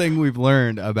there's one thing we've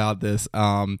learned about this,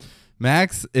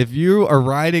 Max, if you are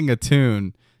writing a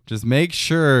tune, just make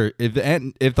sure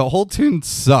if the whole tune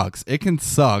sucks, it can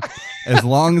suck as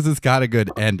long as it's got a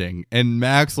good ending. And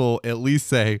Max will at least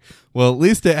say, well, at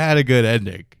least it had a good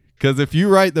ending. Because if you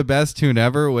write the best tune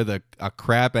ever with a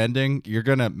crap ending,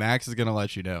 Max is gonna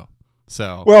let you know.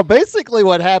 So, well, basically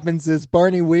what happens is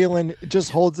Barney Whelan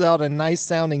just holds out a nice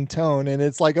sounding tone, and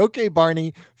it's like, okay,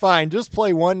 Barney, fine, just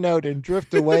play one note and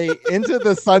drift away into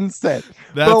the sunset.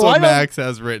 That's what Max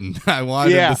has written. I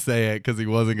wanted him to say it because he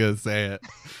wasn't going to say it.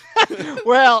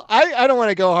 Well, I don't want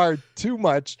to go hard too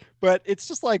much, but it's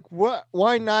just like,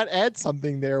 why not add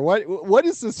something there? What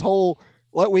is this whole,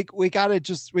 we gotta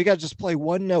just play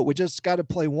one note. We just got to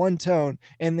play one tone,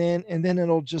 and then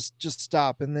it'll just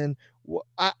stop. And then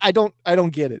I don't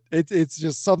get it. It's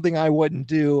just something I wouldn't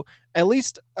do, at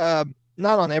least not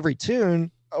on every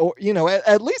tune. Or,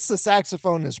 at least the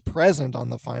saxophone is present on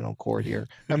the final chord here.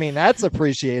 I mean, that's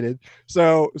appreciated.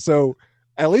 So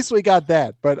at least we got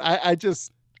that. But I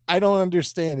don't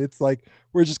understand. It's like,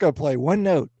 we're just going to play one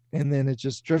note and then it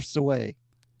just drifts away.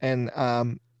 And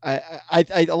I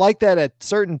like that at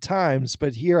certain times,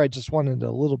 but here I just wanted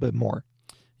a little bit more.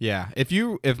 Yeah,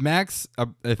 if Max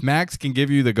can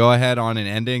give you the go ahead on an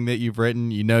ending that you've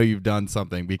written, you've done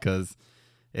something, because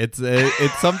It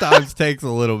sometimes takes a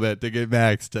little bit to get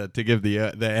Max to give the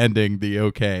ending the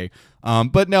okay.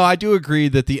 But no, I do agree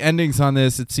that the endings on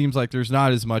this, it seems like there's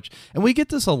not as much, and we get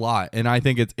this a lot, and I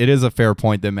think it is a fair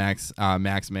point that Max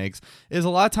makes, is a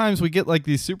lot of times we get like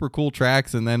these super cool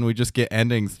tracks, and then we just get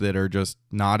endings that are just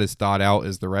not as thought out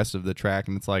as the rest of the track,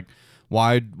 and it's like,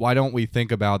 why don't we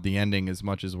think about the ending as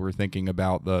much as we're thinking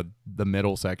about the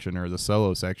middle section or the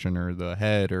solo section or the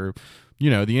head or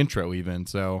the intro even.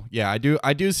 So yeah, I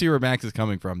do see where Max is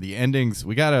coming from. The endings,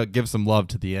 we gotta give some love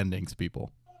to the endings,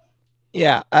 people.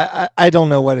 Yeah, I don't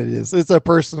know what it is. It's a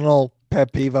personal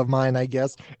pet peeve of mine, I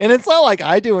guess. And it's not like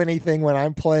I do anything when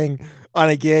I'm playing on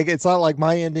a gig. It's not like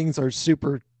my endings are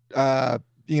super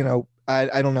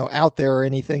I don't know, out there or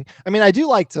anything. I mean, I do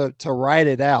like to write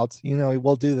it out.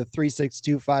 We'll do the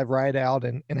 3-6-2-5 write out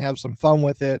and have some fun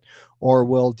with it, or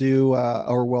we'll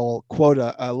quote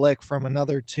a lick from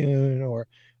another tune, or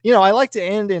I like to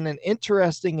end in an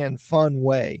interesting and fun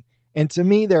way. And to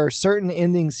me, there are certain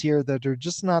endings here that are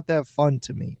just not that fun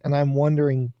to me. And I'm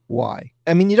wondering why.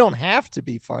 I mean, you don't have to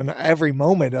be fun every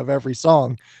moment of every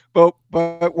song, but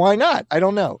why not? I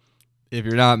don't know. If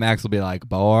you're not, Max will be like,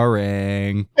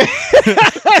 boring.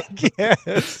 I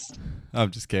guess.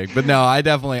 I'm just kidding. But no, I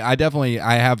definitely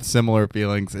have similar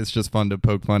feelings. It's just fun to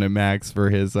poke fun at Max for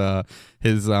his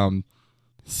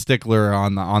stickler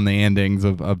on the endings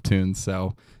of tunes.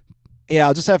 So yeah,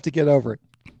 I'll just have to get over it.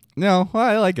 No, well,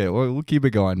 I like it. We'll keep it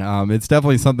going. It's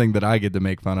definitely something that I get to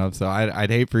make fun of. So I'd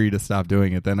hate for you to stop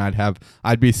doing it. Then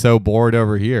I'd be so bored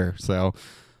over here. So.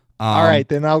 All right,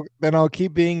 then I'll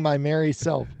keep being my merry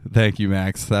self. Thank you,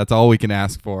 Max. That's all we can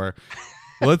ask for.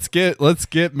 Let's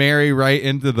get merry right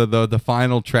into the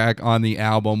final track on the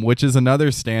album, which is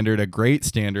another standard, a great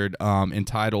standard,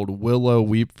 entitled "Willow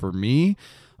Weep for Me."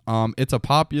 It's a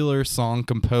popular song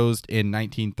composed in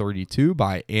 1932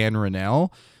 by Anne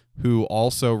Rennell, who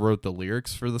also wrote the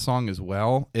lyrics for the song as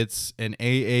well. It's an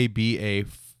AABA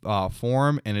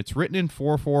form, and it's written in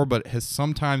 4/4, but has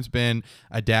sometimes been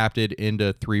adapted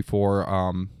into 3/4,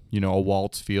 a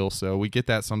waltz feel. So we get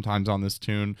that sometimes on this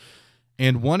tune.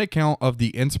 And one account of the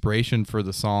inspiration for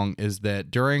the song is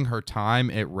that during her time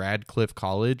at Radcliffe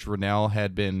College, Rennell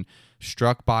had been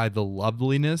struck by the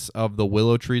loveliness of the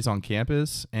willow trees on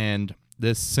campus, and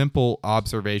this simple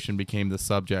observation became the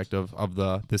subject of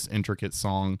this intricate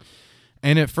song.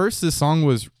 And at first, this song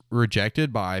was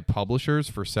rejected by publishers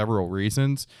for several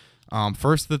reasons.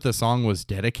 First, that the song was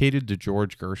dedicated to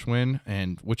George Gershwin,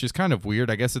 and which is kind of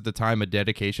weird. I guess at the time, a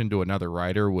dedication to another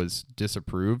writer was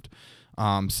disapproved.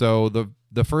 So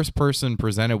the first person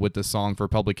presented with the song for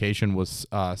publication was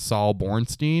Saul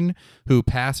Bornstein, who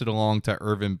passed it along to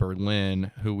Irving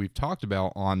Berlin, who we've talked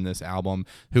about on this album,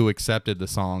 who accepted the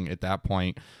song at that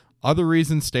point. Other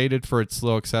reasons stated for its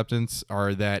slow acceptance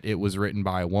are that it was written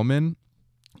by a woman,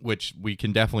 which we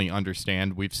can definitely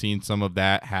understand. We've seen some of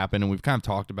that happen, and we've kind of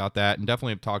talked about that, and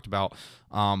definitely have talked about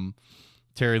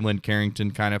Terry Lynn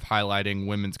Carrington kind of highlighting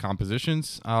women's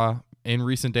compositions in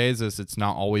recent days, as it's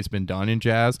not always been done in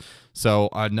jazz. So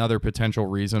another potential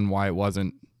reason why it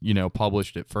wasn't,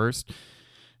 published at first.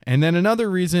 And then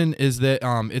another reason is that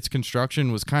its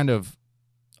construction was kind of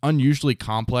unusually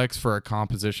complex for a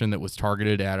composition that was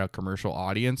targeted at a commercial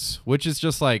audience, which is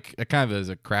just like it kind of is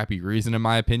a crappy reason, in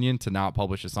my opinion, to not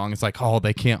publish a song. It's like, oh,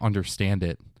 they can't understand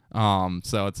it.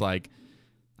 So it's like,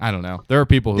 I don't know. There are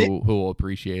people who will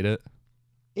appreciate it.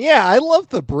 Yeah, I love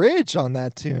the bridge on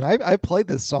that tune. I played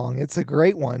this song. It's a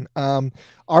great one.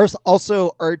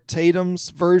 Also Art Tatum's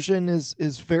version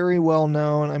is very well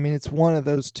known. I mean, it's one of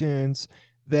those tunes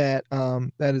that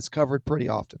is covered pretty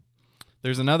often.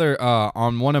 There's another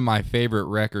on one of my favorite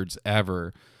records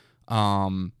ever.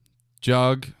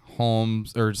 Jug, Gene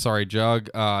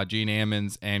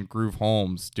Ammons, and Groove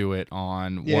Holmes do it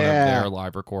on one of their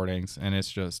live recordings, and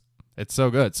it's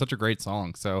so good. It's such a great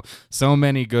song. So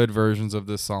many good versions of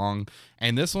this song,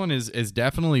 and this one is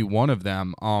definitely one of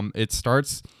them. It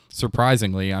starts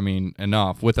surprisingly,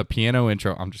 enough, with a piano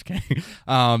intro. I'm just kidding.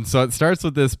 So it starts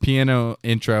with this piano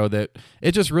intro that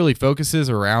it just really focuses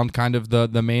around kind of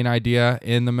the main idea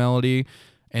in the melody,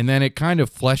 and then it kind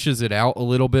of fleshes it out a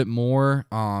little bit more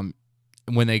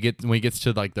when it gets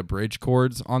to like the bridge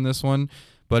chords on this one.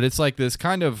 But it's like this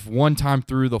kind of one time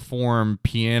through the form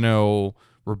piano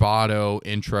rubato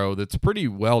intro that's pretty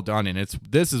well done, and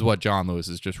this is what John Lewis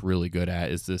is just really good at,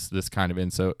 is this kind of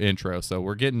intro. So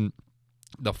we're getting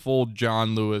the full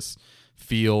John Lewis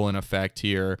feel and effect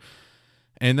here.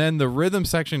 And then the rhythm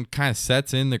section kind of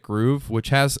sets in the groove, which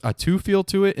has a 2 feel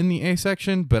to it in the A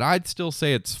section, but I'd still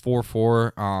say it's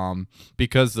 4/4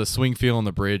 because the swing feel in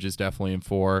the bridge is definitely in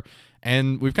 4.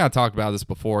 And we've kind of talked about this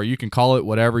before. You can call it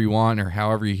whatever you want or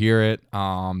however you hear it.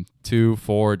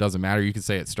 2/4, it doesn't matter. You can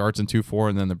say it starts in 2/4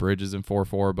 and then the bridge is in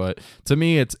 4/4. But to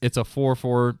me, it's a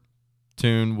 4/4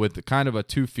 tune with kind of a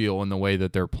 2 feel in the way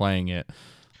that they're playing it.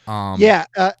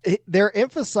 They're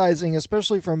emphasizing,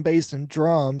 especially from bass and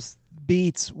drums,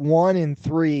 beats 1 and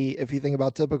 3, if you think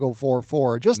about typical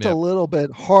 4/4, just a little bit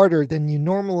harder than you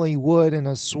normally would in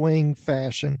a swing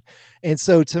fashion. And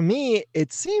so to me,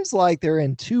 it seems like they're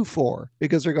in 2/4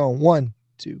 because they're going 1,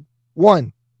 2,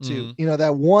 1, 2.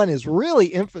 That 1 is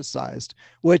really emphasized,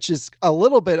 which is a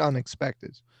little bit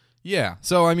unexpected. Yeah.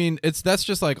 So, I mean, that's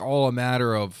just like all a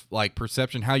matter of like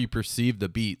perception, how you perceive the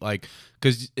beat. Like,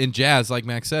 because in jazz, like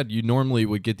Max said, you normally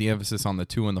would get the emphasis on the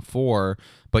 2 and the 4,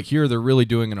 but here they're really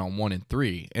doing it on 1 and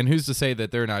 3. And who's to say that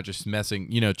they're not just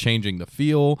changing the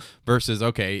feel versus,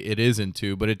 okay, it is in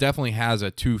 2, but it definitely has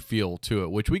a 2 feel to it,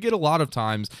 which we get a lot of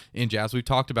times in jazz. We've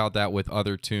talked about that with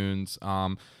other tunes.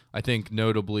 I think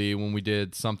notably when we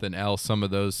did Something Else, some of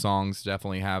those songs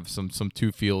definitely have some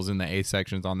 2 feels in the A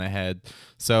sections on the head.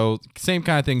 So same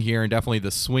kind of thing here, and definitely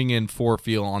the swing in 4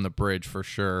 feel on the bridge for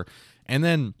sure. And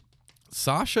then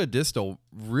Sacha Distel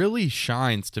really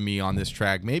shines to me on this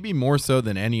track, maybe more so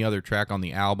than any other track on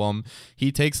the album.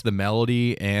 He takes the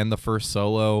melody and the first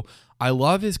solo. I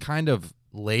love his kind of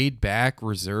laid back,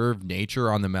 reserved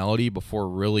nature on the melody before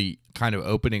really kind of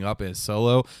opening up his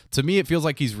solo. To me, it feels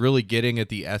like he's really getting at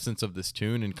the essence of this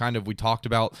tune, and kind of we talked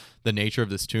about the nature of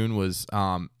this tune was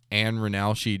Anne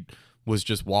Rennell, she was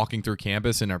just walking through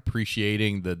campus and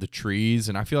appreciating the trees,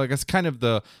 and I feel like that's kind of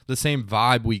the same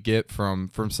vibe we get from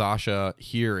Sacha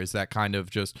here, is that kind of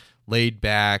just laid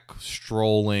back,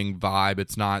 strolling vibe.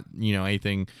 It's not,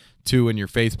 anything too in your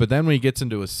face, but then when he gets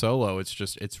into a solo,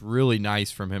 it's really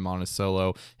nice from him on a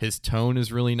solo. His tone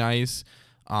is really nice,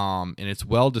 and it's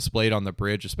well displayed on the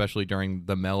bridge, especially during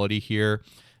the melody here.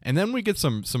 And then we get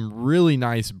some really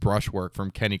nice brushwork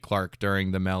from Kenny Clark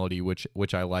during the melody,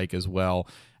 which I like as well.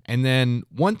 And then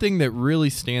one thing that really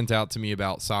stands out to me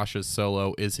about Sacha's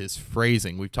solo is his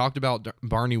phrasing. We've talked about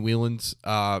Barney Whelan's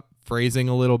phrasing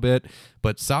a little bit,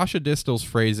 but Sacha Distel's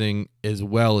phrasing as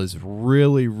well is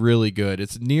really, really good.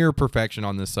 It's near perfection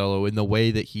on this solo in the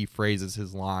way that he phrases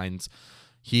his lines.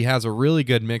 He has a really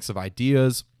good mix of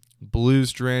ideas,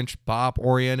 blues-drenched,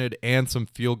 bop-oriented, and some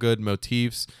feel-good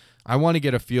motifs. I want to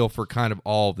get a feel for kind of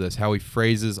all of this, how he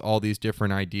phrases all these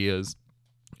different ideas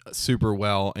super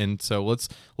well. And so let's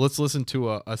listen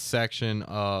to a section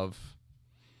of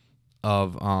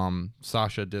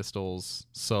Sacha Distel's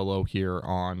solo here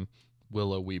on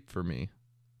Willow Weep for Me.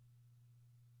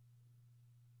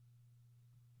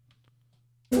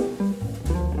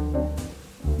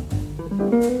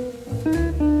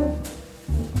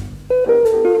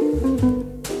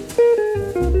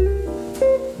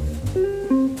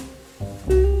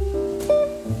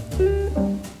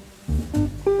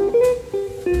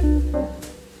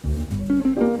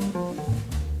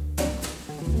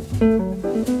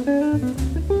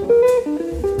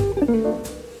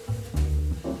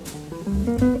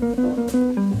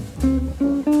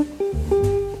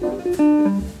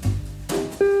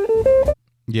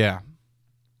 Yeah.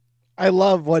 I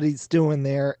love what he's doing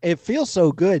there. It feels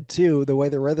so good too, the way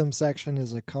the rhythm section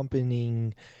is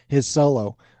accompanying his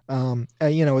solo.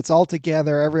 It's all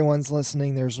together. Everyone's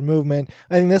listening. There's movement.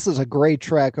 I think this is a great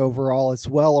track overall. It's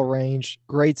well arranged,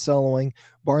 great soloing.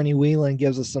 Barney Whelan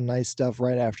gives us some nice stuff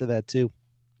right after that too.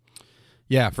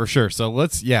 Yeah, for sure. So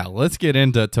let's get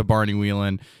into Barney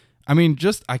Whelan. I mean,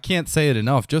 I can't say it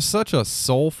enough. Just such a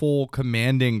soulful,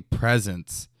 commanding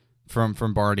presence from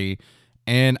Barney.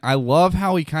 And I love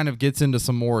how he kind of gets into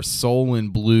some more soul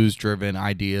and blues driven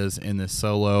ideas in this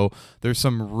solo. There's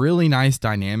some really nice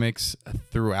dynamics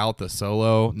throughout the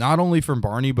solo, not only from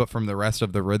Barney, but from the rest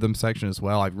of the rhythm section as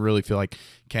well. I really feel like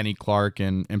Kenny Clark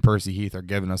and Percy Heath are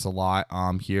giving us a lot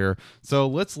here. So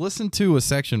let's listen to a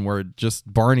section where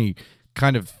just Barney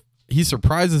he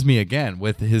surprises me again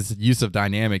with his use of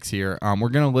dynamics here. We're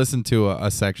going to listen to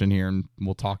a section here and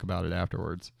we'll talk about it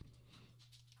afterwards.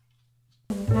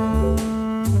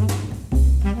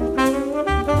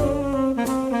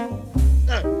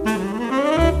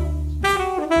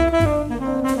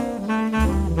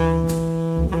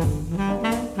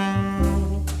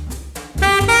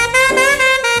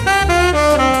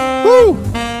 Woo!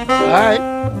 All right.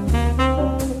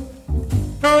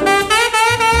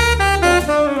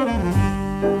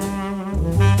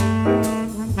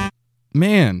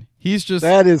 Man,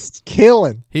 that is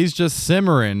killing. He's just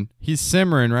simmering. He's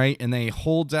simmering, right? And then he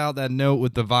holds out that note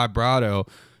with the vibrato,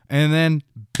 and then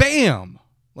bam!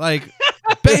 Like,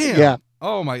 bam! Yeah.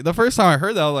 Oh my! The first time I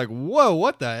heard that, I was like, "Whoa,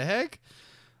 what the heck?"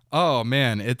 Oh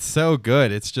man, it's so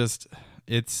good.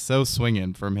 It's so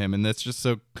swinging from him, and that's just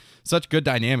such good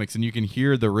dynamics, and you can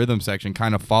hear the rhythm section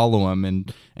kind of follow him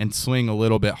and swing a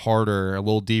little bit harder, a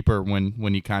little deeper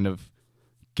when he kind of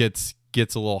gets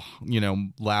a little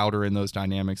louder in those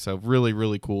dynamics. So really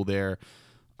really cool there.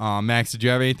 Max, did you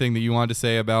have anything that you wanted to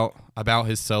say about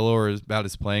his solo or about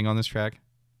his playing on this track?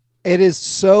 It is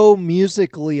so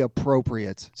musically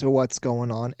appropriate to what's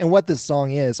going on and what this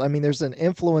song is. I mean, there's an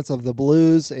influence of the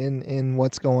blues in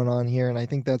what's going on here, and I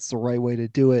think that's the right way to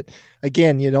do it.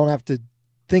 Again, you don't have to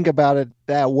think about it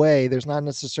that way. There's not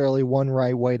necessarily one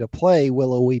right way to play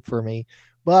Willow Weep for me,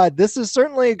 but this is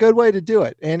certainly a good way to do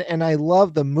it. And I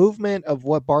love the movement of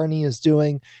what Barney is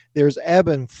doing. There's ebb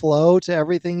and flow to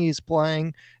everything he's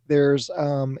playing. There's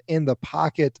in the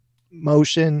pocket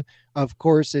motion. Of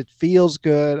course, it feels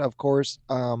good. Of course,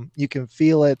 you can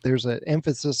feel it. There's an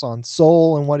emphasis on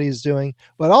soul and what he's doing,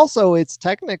 but also it's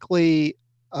technically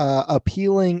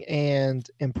appealing and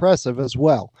impressive as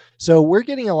well. So we're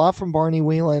getting a lot from Barney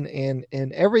Whelan, and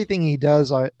everything he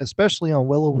does, especially on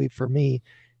Willow Weep for me,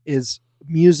 is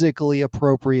musically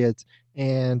appropriate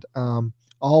and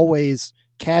always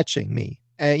catching me.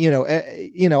 I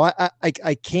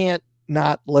can't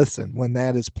not listen when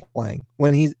that is playing,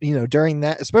 when he's during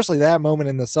that, especially that moment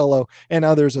in the solo and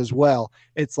others as well.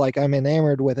 It's like I'm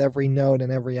enamored with every note and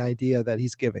every idea that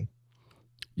he's giving.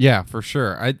 Yeah, for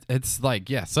sure. It's like,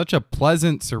 yeah, such a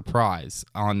pleasant surprise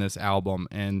on this album.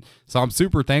 And so I'm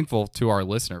super thankful to our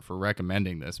listener for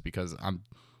recommending this, because I'm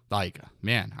like,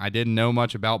 man, I didn't know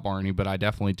much about Barney, but I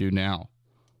definitely do now.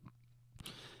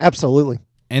 Absolutely.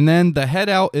 And then the Head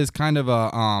Out is kind of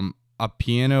a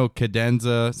piano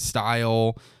cadenza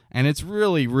style, and it's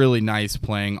really really nice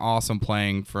playing, awesome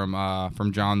playing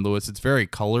from John Lewis. It's very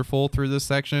colorful through this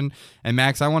section. And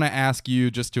Max, I want to ask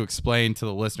you just to explain to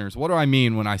the listeners, what do I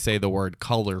mean when I say the word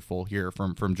colorful here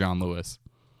from John Lewis?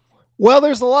 Well,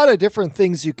 there's a lot of different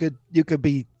things you could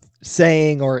be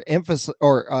saying or emphasis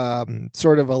or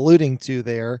sort of alluding to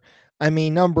there. I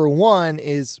mean, number one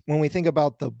is when we think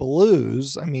about the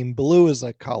blues, I mean, blue is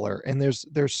a color, and there's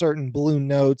certain blue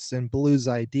notes and blues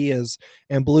ideas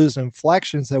and blues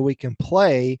inflections that we can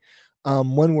play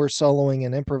when we're soloing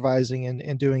and improvising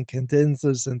and doing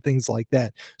cadenzas and things like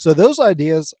that. So those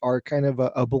ideas are kind of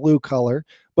a blue color.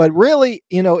 But really,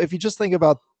 if you just think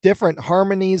about different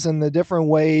harmonies and the different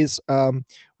ways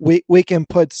we can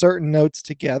put certain notes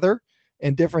together,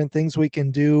 and different things we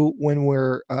can do when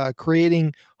we're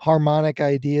creating harmonic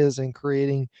ideas and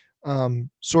creating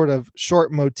sort of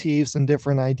short motifs and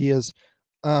different ideas.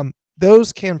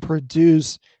 Those can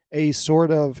produce a sort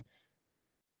of,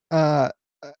 a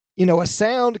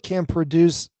sound can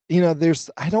produce,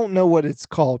 I don't know what it's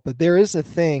called, but there is a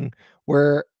thing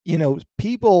where,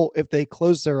 people, if they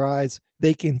close their eyes,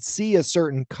 they can see a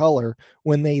certain color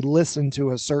when they listen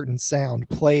to a certain sound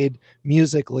played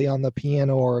musically on the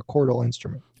piano or a chordal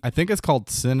instrument. I think it's called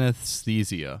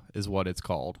synesthesia is what it's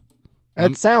called.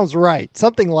 That sounds right.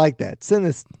 Something like that.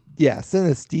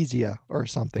 Synesthesia or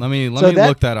something. Let me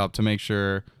look that up to make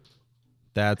sure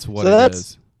that's what it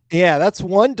is. Yeah, that's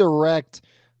one direct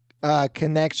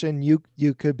connection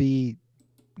you could be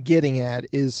getting at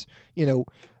is,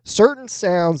 certain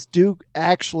sounds do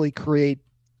actually create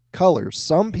colors.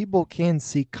 Some people can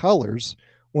see colors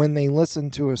when they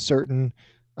listen to a certain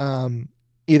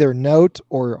either note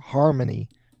or harmony,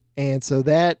 and so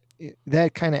that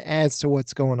kind of adds to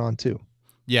what's going on too.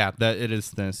 Yeah, that it is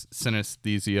this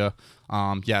synesthesia.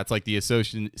 Yeah, it's like the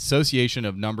association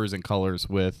of numbers and colors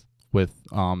with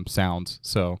sounds.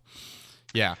 So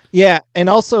yeah, and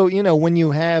also when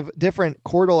you have different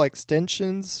chordal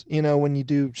extensions, when you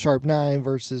do sharp 9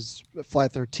 versus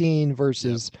flat 13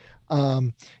 versus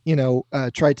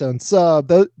tritone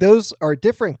sub, those are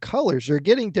different colors. You're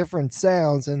getting different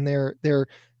sounds, and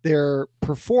they're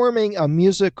performing a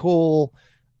musical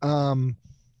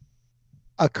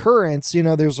occurrence.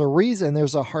 There's a reason,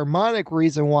 there's a harmonic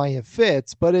reason why it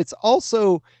fits, but it's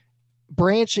also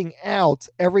branching out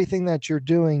everything that you're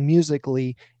doing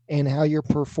musically and how you're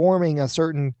performing a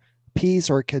certain piece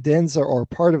or cadenza or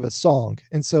part of a song.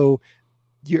 And so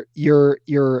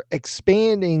you're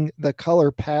expanding the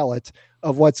color palette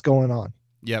of what's going on.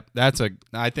 Yep,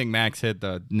 I think Max hit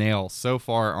the nail so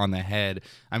far on the head.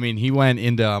 I mean, he went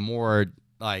into a more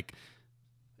like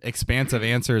expansive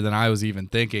answer than I was even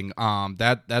thinking.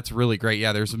 That's really great.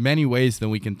 Yeah, there's many ways that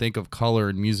we can think of color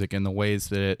in music and the ways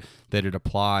that it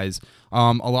applies.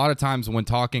 A lot of times when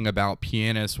talking about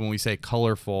pianists, when we say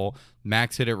colorful,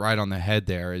 Max hit it right on the head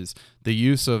there, is the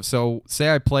use of, so say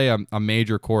I play a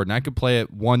major chord and I could play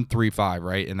it 1 3 5,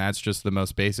 right? And that's just the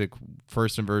most basic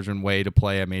first inversion way to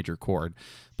play a major chord.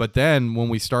 But then when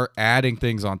we start adding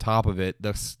things on top of it,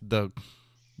 and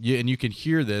you can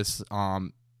hear this,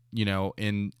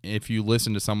 if you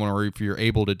listen to someone, or if you're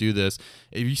able to do this,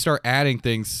 if you start adding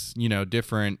things,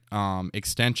 different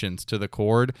extensions to the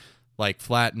chord, like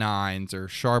flat nines or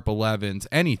sharp 11s,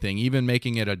 anything, even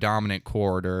making it a dominant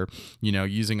chord, or,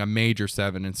 using a major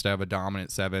 7 instead of a dominant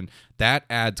 7, that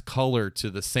adds color to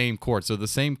the same chord. So the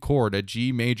same chord, a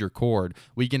G major chord,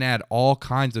 we can add all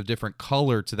kinds of different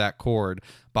color to that chord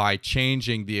by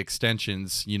changing the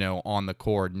extensions, on the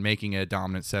chord, and making it a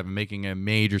dominant 7, making it a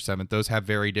major 7. Those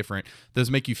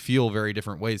make you feel very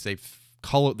different ways.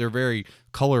 They're very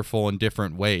colorful in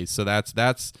different ways. So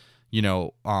that's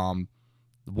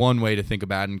one way to think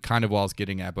about it, and kind of what I was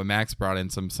getting at. But Max brought in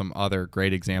some other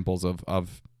great examples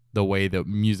of the way that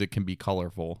music can be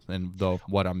colorful, and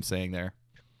what I'm saying there.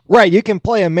 Right, you can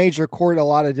play a major chord a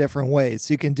lot of different ways.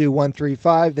 You can do 1 3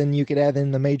 5, then you could add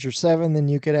in the major 7, then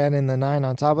you could add in the 9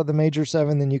 on top of the major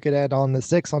 7, then you could add on the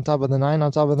 6 on top of the 9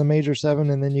 on top of the major 7,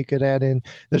 and then you could add in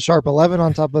the sharp 11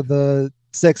 on top of the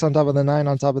 6 on top of the 9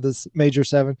 on top of this major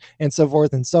 7, and so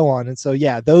forth and so on. And so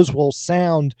yeah, those will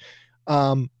sound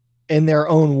in their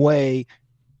own way.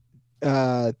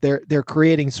 They're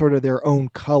creating sort of their own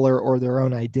color or their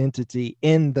own identity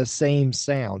in the same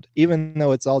sound. Even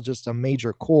though it's all just a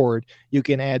major chord, you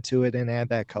can add to it and add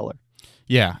that color.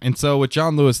 Yeah, and so with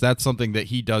John Lewis, that's something that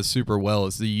he does super well,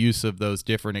 is the use of those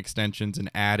different extensions and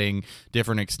adding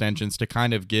different extensions to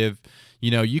kind of give,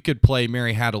 you could play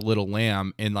Mary Had a Little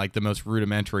Lamb in like the most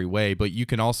rudimentary way, but you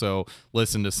can also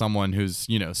listen to someone who's,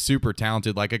 super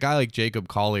talented, like a guy like Jacob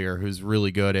Collier, who's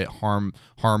really good at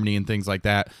harmony and things like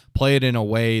that, play it in a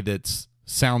way that's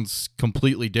sounds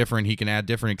completely different. He can add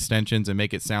different extensions and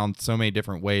make it sound so many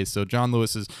different ways. So John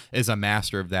Lewis is a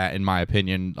master of that, in my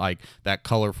opinion, like that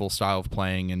colorful style of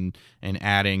playing and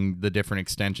adding the different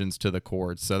extensions to the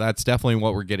chords. So that's definitely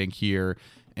what we're getting here.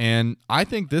 And I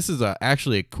think this is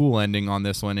actually a cool ending on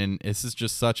this one, and this is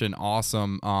just such an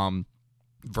awesome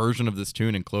version of this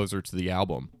tune and closer to the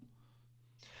album.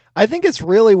 I think it's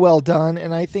really well done,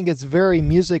 and I think it's very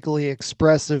musically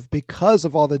expressive because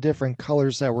of all the different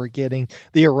colors that we're getting.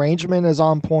 The arrangement is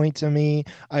on point to me.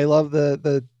 I love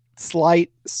the slight,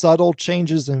 subtle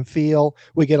changes in feel.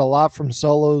 We get a lot from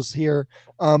solos here.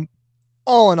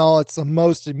 All in all, it's the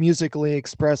most musically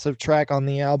expressive track on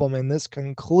the album, and this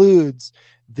concludes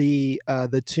the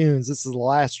tunes. This is the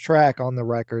last track on the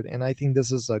record, and I think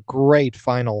this is a great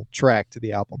final track to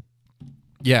the album.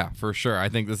 Yeah, for sure. I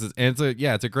think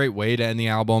it's a great way to end the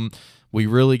album. We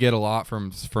really get a lot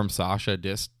from Sacha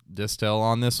Distel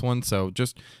on this one, so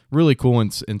just really cool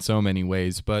in so many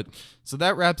ways. But so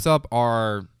that wraps up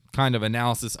our kind of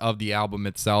analysis of the album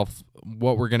itself.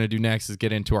 What we're going to do next is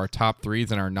get into our top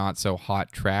threes and our not so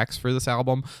hot tracks for this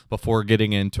album before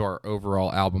getting into our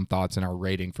overall album thoughts and our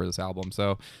rating for this album.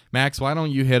 So Max, why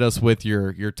don't you hit us with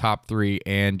your top three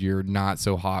and your not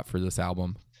so hot for this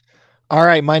album? All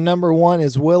right, my number one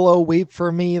is Willow Weep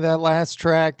for me, that last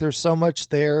track. There's so much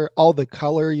there. All the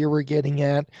color you were getting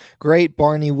at. Great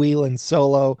Barney Whelan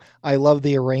solo. I love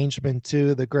the arrangement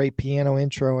too, the great piano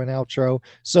intro and outro.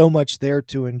 So much there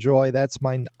to enjoy. That's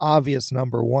my obvious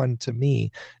number one to me.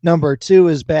 Number two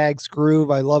is Bag's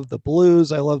Groove. I love the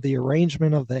blues. I love the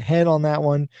arrangement of the head on that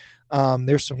one.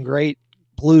 There's some great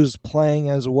blues playing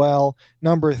as well.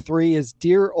 Number three is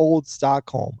Dear Old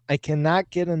Stockholm. I cannot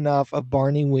get enough of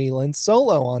Barney Whelan's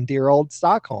solo on Dear Old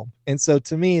Stockholm. And so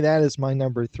to me, that is my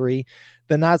number three.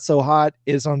 The Not So Hot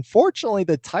is unfortunately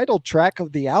the title track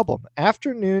of the album,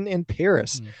 Afternoon in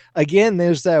Paris. Again,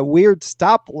 there's that weird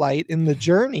stoplight in the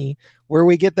journey where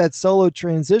we get that solo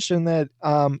transition that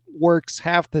works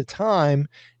half the time.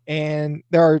 And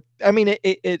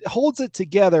it holds it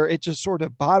together. It just sort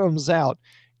of bottoms out.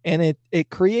 And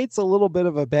it creates a little bit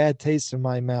of a bad taste in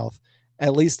my mouth,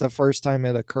 at least the first time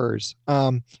it occurs.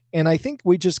 And I think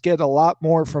we just get a lot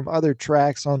more from other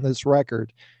tracks on this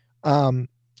record.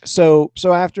 So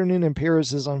Afternoon in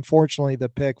Paris is unfortunately the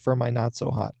pick for my not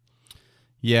so hot.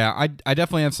 Yeah, I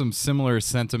definitely have some similar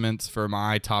sentiments for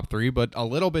my top three, but a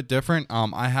little bit different.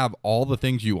 I have All the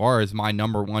Things You Are as my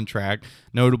number one track.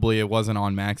 Notably, it wasn't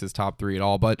on Max's top three at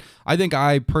all, but I think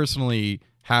I personally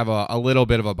have a little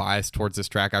bit of a bias towards this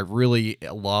track. I really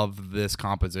love this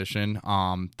composition,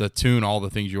 the tune, All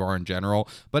the Things You Are in general,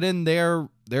 but in their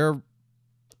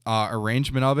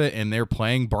arrangement of it and their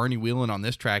playing, Barney Whelan on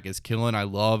this track is killing. I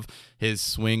love his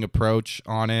swing approach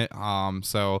on it.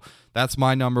 So that's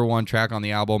my number one track on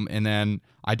the album. And then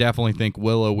I definitely think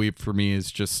Willow Weep for me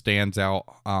just stands out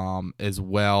as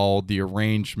well. The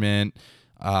arrangement,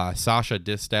 Sacha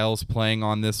Distel's playing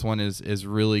on this one is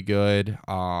really good.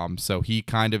 So he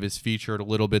kind of is featured a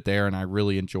little bit there, and I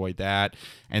really enjoyed that.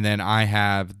 And then I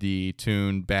have the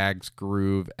tune Bags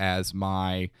Groove as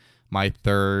my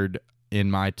third in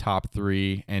my top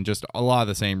three, and just a lot of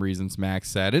the same reasons Max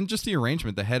said. And just the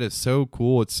arrangement, the head is so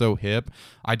cool, it's so hip.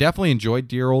 I definitely enjoyed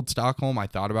Dear Old Stockholm. I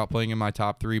thought about playing in my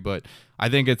top three, but I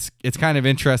think it's kind of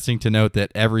interesting to note that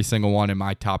every single one in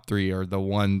my top three are the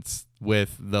ones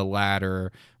with the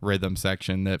latter rhythm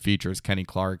section that features Kenny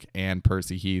Clark and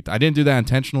Percy Heath. I didn't do that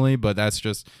intentionally, but that's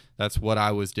what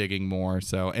I was digging more.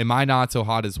 So, and my Not So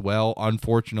Hot as well,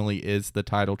 unfortunately, is the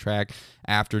title track,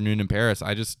 Afternoon in Paris.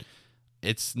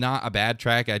 It's not a bad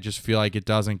track. I just feel like it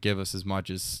doesn't give us as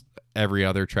much as every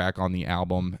other track on the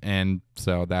album, and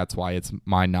so that's why it's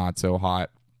my Not So Hot.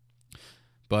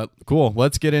 But cool,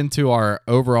 let's get into our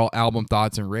overall album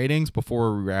thoughts and ratings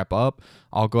before we wrap up.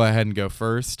 I'll go ahead and go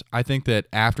first. I think that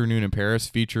Afternoon in Paris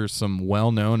features some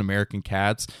well-known American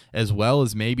cats, as well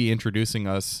as maybe introducing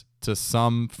us to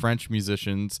some French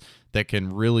musicians that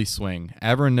can really swing.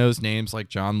 Everyone knows names like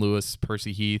John Lewis,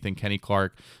 Percy Heath, and Kenny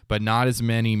Clark, but not as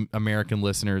many American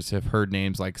listeners have heard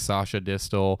names like Sacha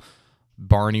Distel,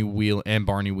 Barney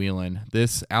Whelan.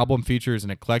 This album features an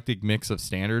eclectic mix of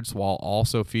standards while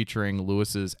also featuring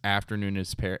Lewis's Afternoon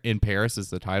in Paris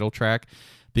as the title track.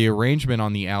 The arrangement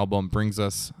on the album brings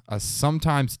us a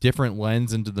sometimes different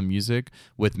lens into the music,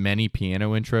 with many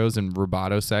piano intros and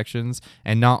rubato sections,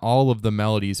 and not all of the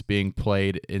melodies being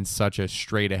played in such a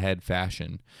straight-ahead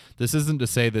fashion. This isn't to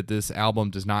say that this album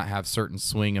does not have certain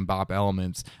swing and bop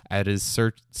elements. It is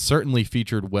certainly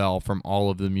featured well from all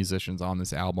of the musicians on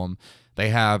this album. They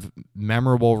have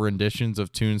memorable renditions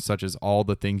of tunes such as All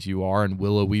the Things You Are and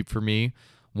Willow Weep for Me.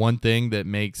 One thing that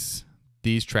makes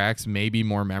these tracks may be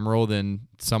more memorable than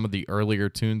some of the earlier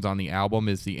tunes on the album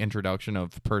is the introduction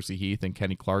of Percy Heath and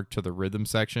Kenny Clark to the rhythm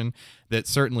section that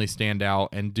certainly stand out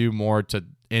and do more to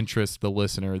interest the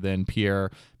listener than Pierre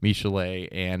Michelet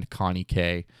and Connie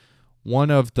Kay.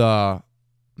 One of the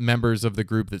members of the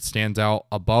group that stands out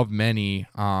above many,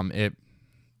 at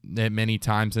many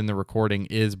times in the recording,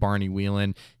 is Barney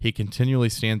Whelan. He continually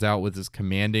stands out with his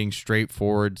commanding,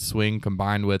 straightforward swing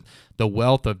combined with the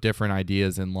wealth of different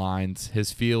ideas and lines.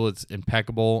 His feel is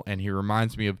impeccable, and he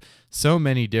reminds me of so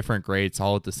many different greats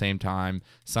all at the same time: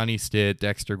 Sonny Stitt,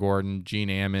 Dexter Gordon, Gene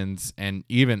Ammons, and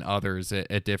even others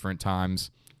at different times.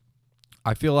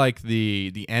 I feel like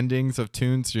the endings of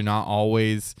tunes do not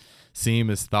always seem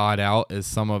as thought out as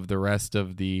some of the rest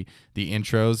of the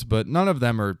intros, but none of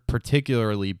them are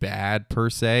particularly bad per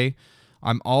se.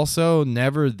 I'm also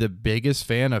never the biggest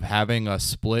fan of having a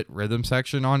split rhythm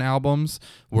section on albums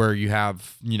where you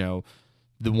have,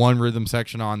 the one rhythm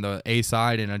section on the A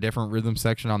side and a different rhythm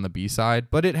section on the B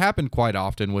side, but it happened quite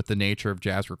often with the nature of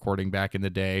jazz recording back in the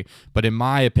day. But in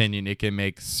my opinion, it can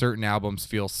make certain albums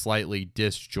feel slightly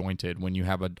disjointed when you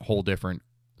have a whole different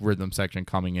rhythm section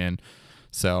coming in.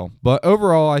 So, but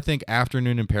overall, I think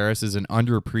Afternoon in Paris is an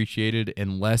underappreciated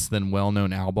and less than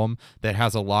well-known album that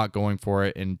has a lot going for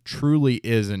it and truly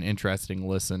is an interesting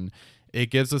listen. It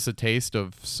gives us a taste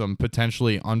of some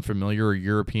potentially unfamiliar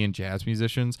European jazz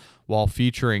musicians while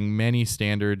featuring many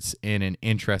standards in an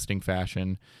interesting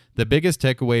fashion. The biggest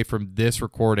takeaway from this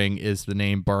recording is the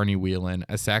name Barney Whelan,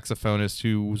 a saxophonist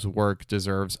whose work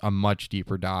deserves a much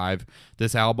deeper dive.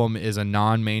 This album is a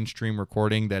non-mainstream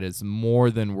recording that is more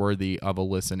than worthy of a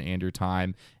listen and your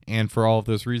time, and for all of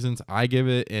those reasons, I give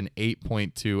it an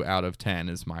 8.2 out of 10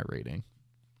 is my rating.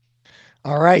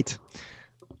 All right.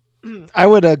 I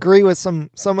would agree with some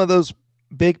of those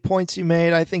big points you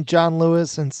made. I think John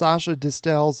Lewis and Sacha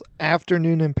Distel's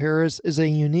Afternoon in Paris is a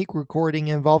unique recording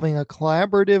involving a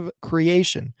collaborative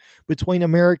creation between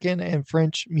American and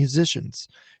French musicians.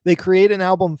 They create an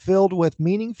album filled with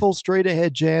meaningful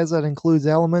straight-ahead jazz that includes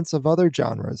elements of other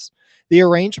genres. The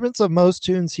arrangements of most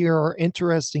tunes here are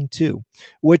interesting too,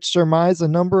 which surmise a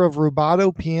number of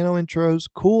rubato piano intros,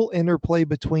 cool interplay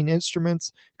between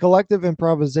instruments, collective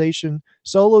improvisation,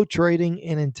 solo trading,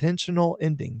 and intentional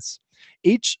endings.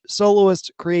 Each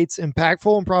soloist creates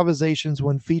impactful improvisations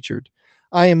when featured.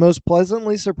 I am most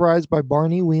pleasantly surprised by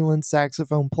Barney Whelan's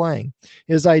saxophone playing.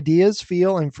 His ideas,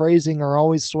 feel, and phrasing are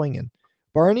always swinging.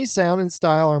 Barney's sound and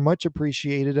style are much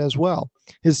appreciated as well.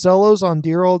 His solos on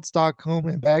Dear Old Stockholm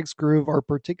and Bags Groove are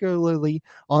particularly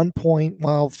on point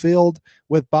while filled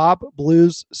with bop,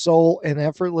 blues, soul, and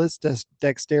effortless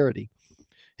dexterity.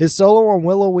 His solo on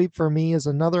Willow Weep for Me is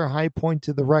another high point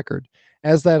to the record,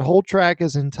 as that whole track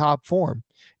is in top form.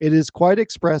 It is quite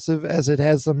expressive as it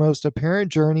has the most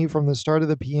apparent journey from the start of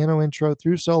the piano intro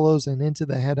through solos and into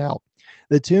the head out.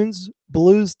 The tune's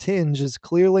blues tinge is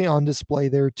clearly on display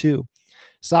there too.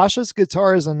 Sacha's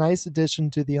guitar is a nice addition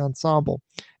to the ensemble,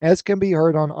 as can be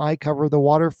heard on I Cover the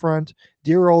Waterfront,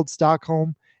 Dear Old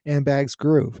Stockholm, and Bag's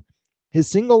Groove. His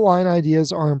single line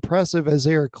ideas are impressive as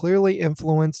they are clearly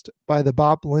influenced by the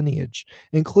bop lineage,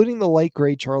 including the late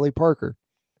great Charlie Parker.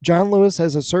 John Lewis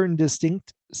has a certain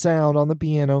distinct sound on the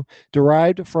piano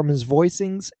derived from his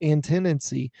voicings and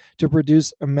tendency to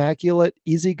produce immaculate,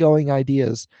 easygoing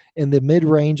ideas in the mid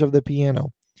range of the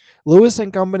piano. Lewis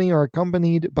and company are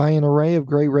accompanied by an array of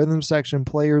great rhythm section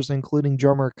players, including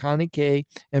drummer Connie Kay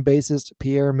and bassist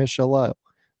Pierre Michelot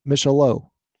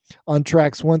on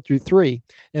tracks 1 through 3,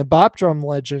 and bop drum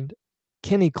legend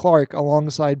Kenny Clark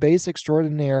alongside bass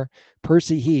extraordinaire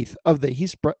Percy Heath of the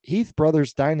Heath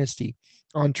Brothers dynasty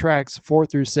on tracks 4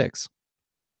 through 6.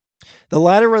 The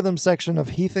latter rhythm section of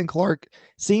Heath and Clark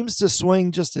seems to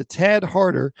swing just a tad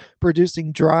harder,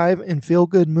 producing drive and feel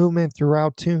good movement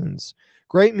throughout tunes.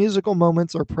 Great musical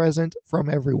moments are present from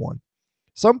everyone.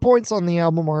 Some points on the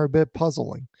album are a bit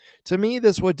puzzling. To me,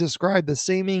 this would describe the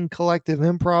seeming collective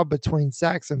improv between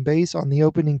sax and bass on the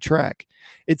opening track.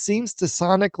 It seems to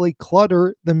sonically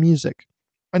clutter the music.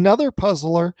 Another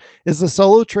puzzler is the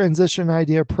solo transition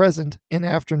idea present in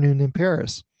Afternoon in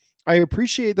Paris. I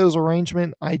appreciate those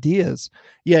arrangement ideas,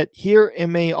 yet here it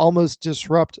may almost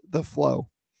disrupt the flow.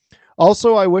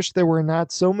 Also, I wish there were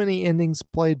not so many endings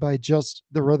played by just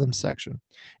the rhythm section.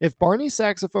 If Barney's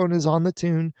saxophone is on the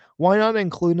tune, why not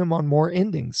include him on more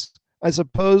endings? I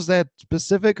suppose that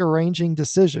specific arranging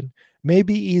decision may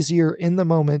be easier in the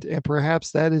moment, and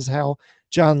perhaps that is how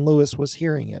John Lewis was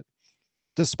hearing it.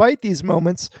 Despite these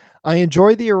moments, I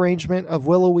enjoy the arrangement of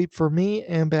Willow Weep for Me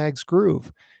and Bag's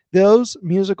Groove. Those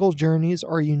musical journeys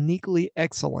are uniquely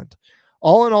excellent.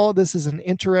 All in all, this is an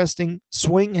interesting,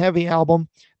 swing heavy album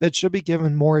that should be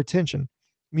given more attention.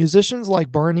 Musicians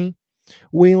like Barney,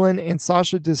 Whelan, and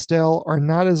Sacha Distel are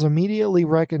not as immediately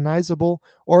recognizable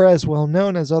or as well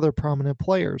known as other prominent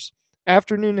players.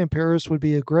 Afternoon in Paris would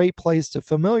be a great place to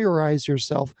familiarize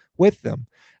yourself with them,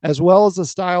 as well as the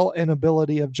style and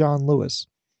ability of John Lewis,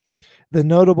 the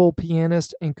notable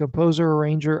pianist and composer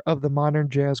arranger of the modern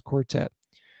jazz quartet.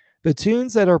 The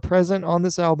tunes that are present on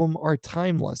this album are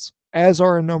timeless, as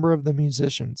are a number of the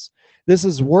musicians. This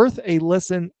is worth a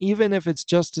listen, even if it's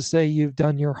just to say you've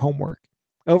done your homework.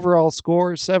 Overall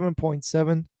score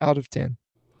 7.7 out of 10.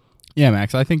 Yeah,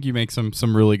 Max, I think you make some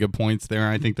really good points there.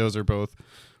 I think those are both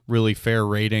really fair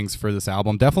ratings for this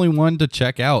album. Definitely one to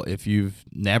check out if you've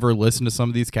never listened to some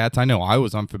of these cats. I know I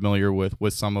was unfamiliar with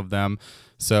some of them.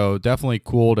 So definitely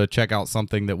cool to check out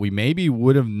something that we maybe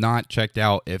would have not checked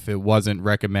out if it wasn't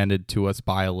recommended to us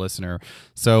by a listener.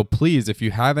 So please, if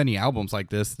you have any albums like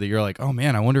this that you're like, oh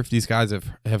man, I wonder if these guys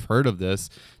have heard of this,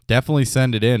 definitely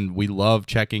send it in. We love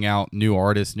checking out new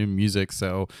artists, new music.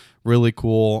 So really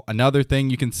cool. Another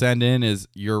thing you can send in is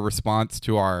your response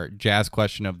to our jazz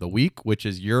question of the week, which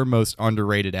is your most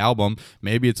underrated album.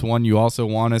 Maybe it's one you also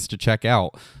want us to check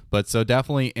out. But so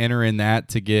definitely enter in that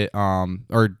to get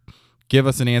or give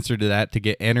us an answer to that to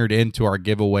get entered into our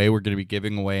giveaway. We're going to be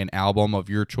giving away an album of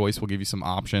your choice. We'll give you some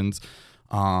options.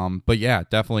 But yeah,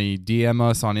 definitely DM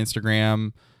us on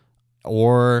Instagram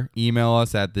or email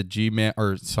us at at the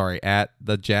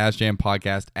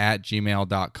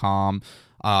jazzjampodcast@gmail.com.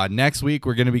 Next week,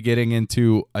 we're going to be getting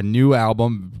into a new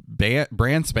album,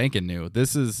 brand spanking new.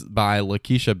 This is by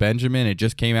Lakeisha Benjamin. It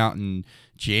just came out in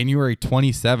January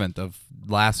 27th of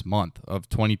last month of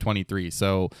 2023.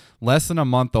 So less than a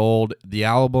month old. The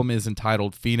album is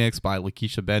entitled Phoenix by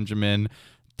Lakeisha Benjamin.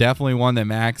 Definitely one that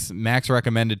Max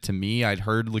recommended to me. I'd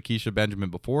heard Lakeisha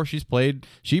Benjamin before. She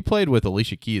played with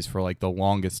Alicia Keys for like the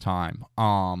longest time.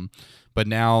 But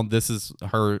now this is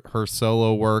her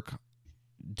solo work.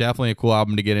 Definitely a cool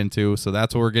album to get into. So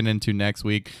that's what we're getting into next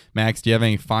week. Max, do you have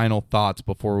any final thoughts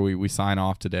before we sign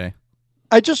off today?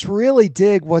 I just really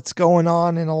dig what's going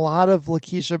on in a lot of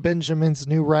Lakeisha Benjamin's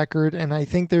new record, and I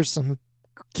think there's some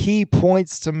key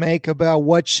points to make about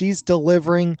what she's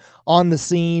delivering on the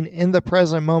scene in the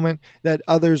present moment that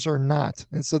others are not.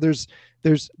 And so there's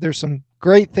some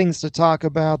great things to talk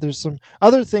about. There's some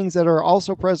other things that are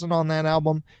also present on that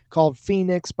album called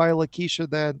Phoenix by Lakeisha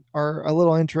that are a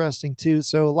little interesting too.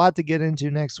 So a lot to get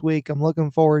into next week. I'm looking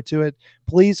forward to it.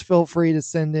 Please feel free to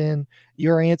send in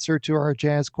your answer to our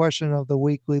jazz question of the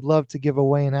week. We'd love to give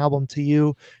away an album to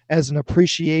you as an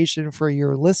appreciation for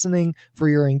your listening, for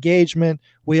your engagement.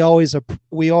 We always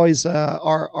are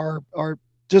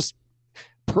just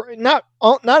not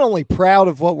only proud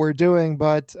of what we're doing,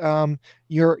 but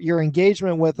your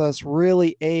engagement with us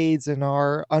really aids in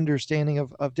our understanding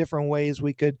of different ways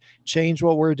we could change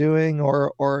what we're doing,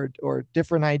 or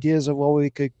different ideas of what we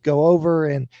could go over.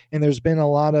 And there's been a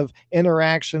lot of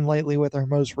interaction lately with our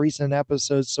most recent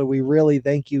episodes, so we really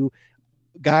thank you,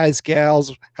 guys,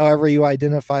 gals, however you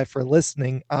identify, for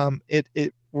listening.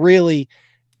 It really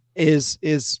is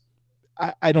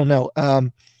I don't know.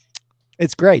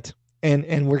 It's great,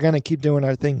 and we're gonna keep doing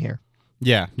our thing here.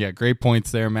 Yeah, great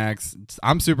points there, Max.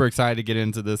 I'm super excited to get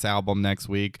into this album next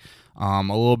week. A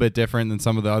little bit different than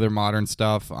some of the other modern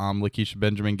stuff Lakeisha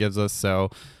Benjamin gives us. So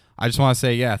I just want to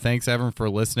say, thanks everyone for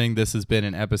listening. This has been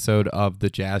an episode of the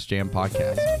Jazz Jam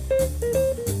Podcast.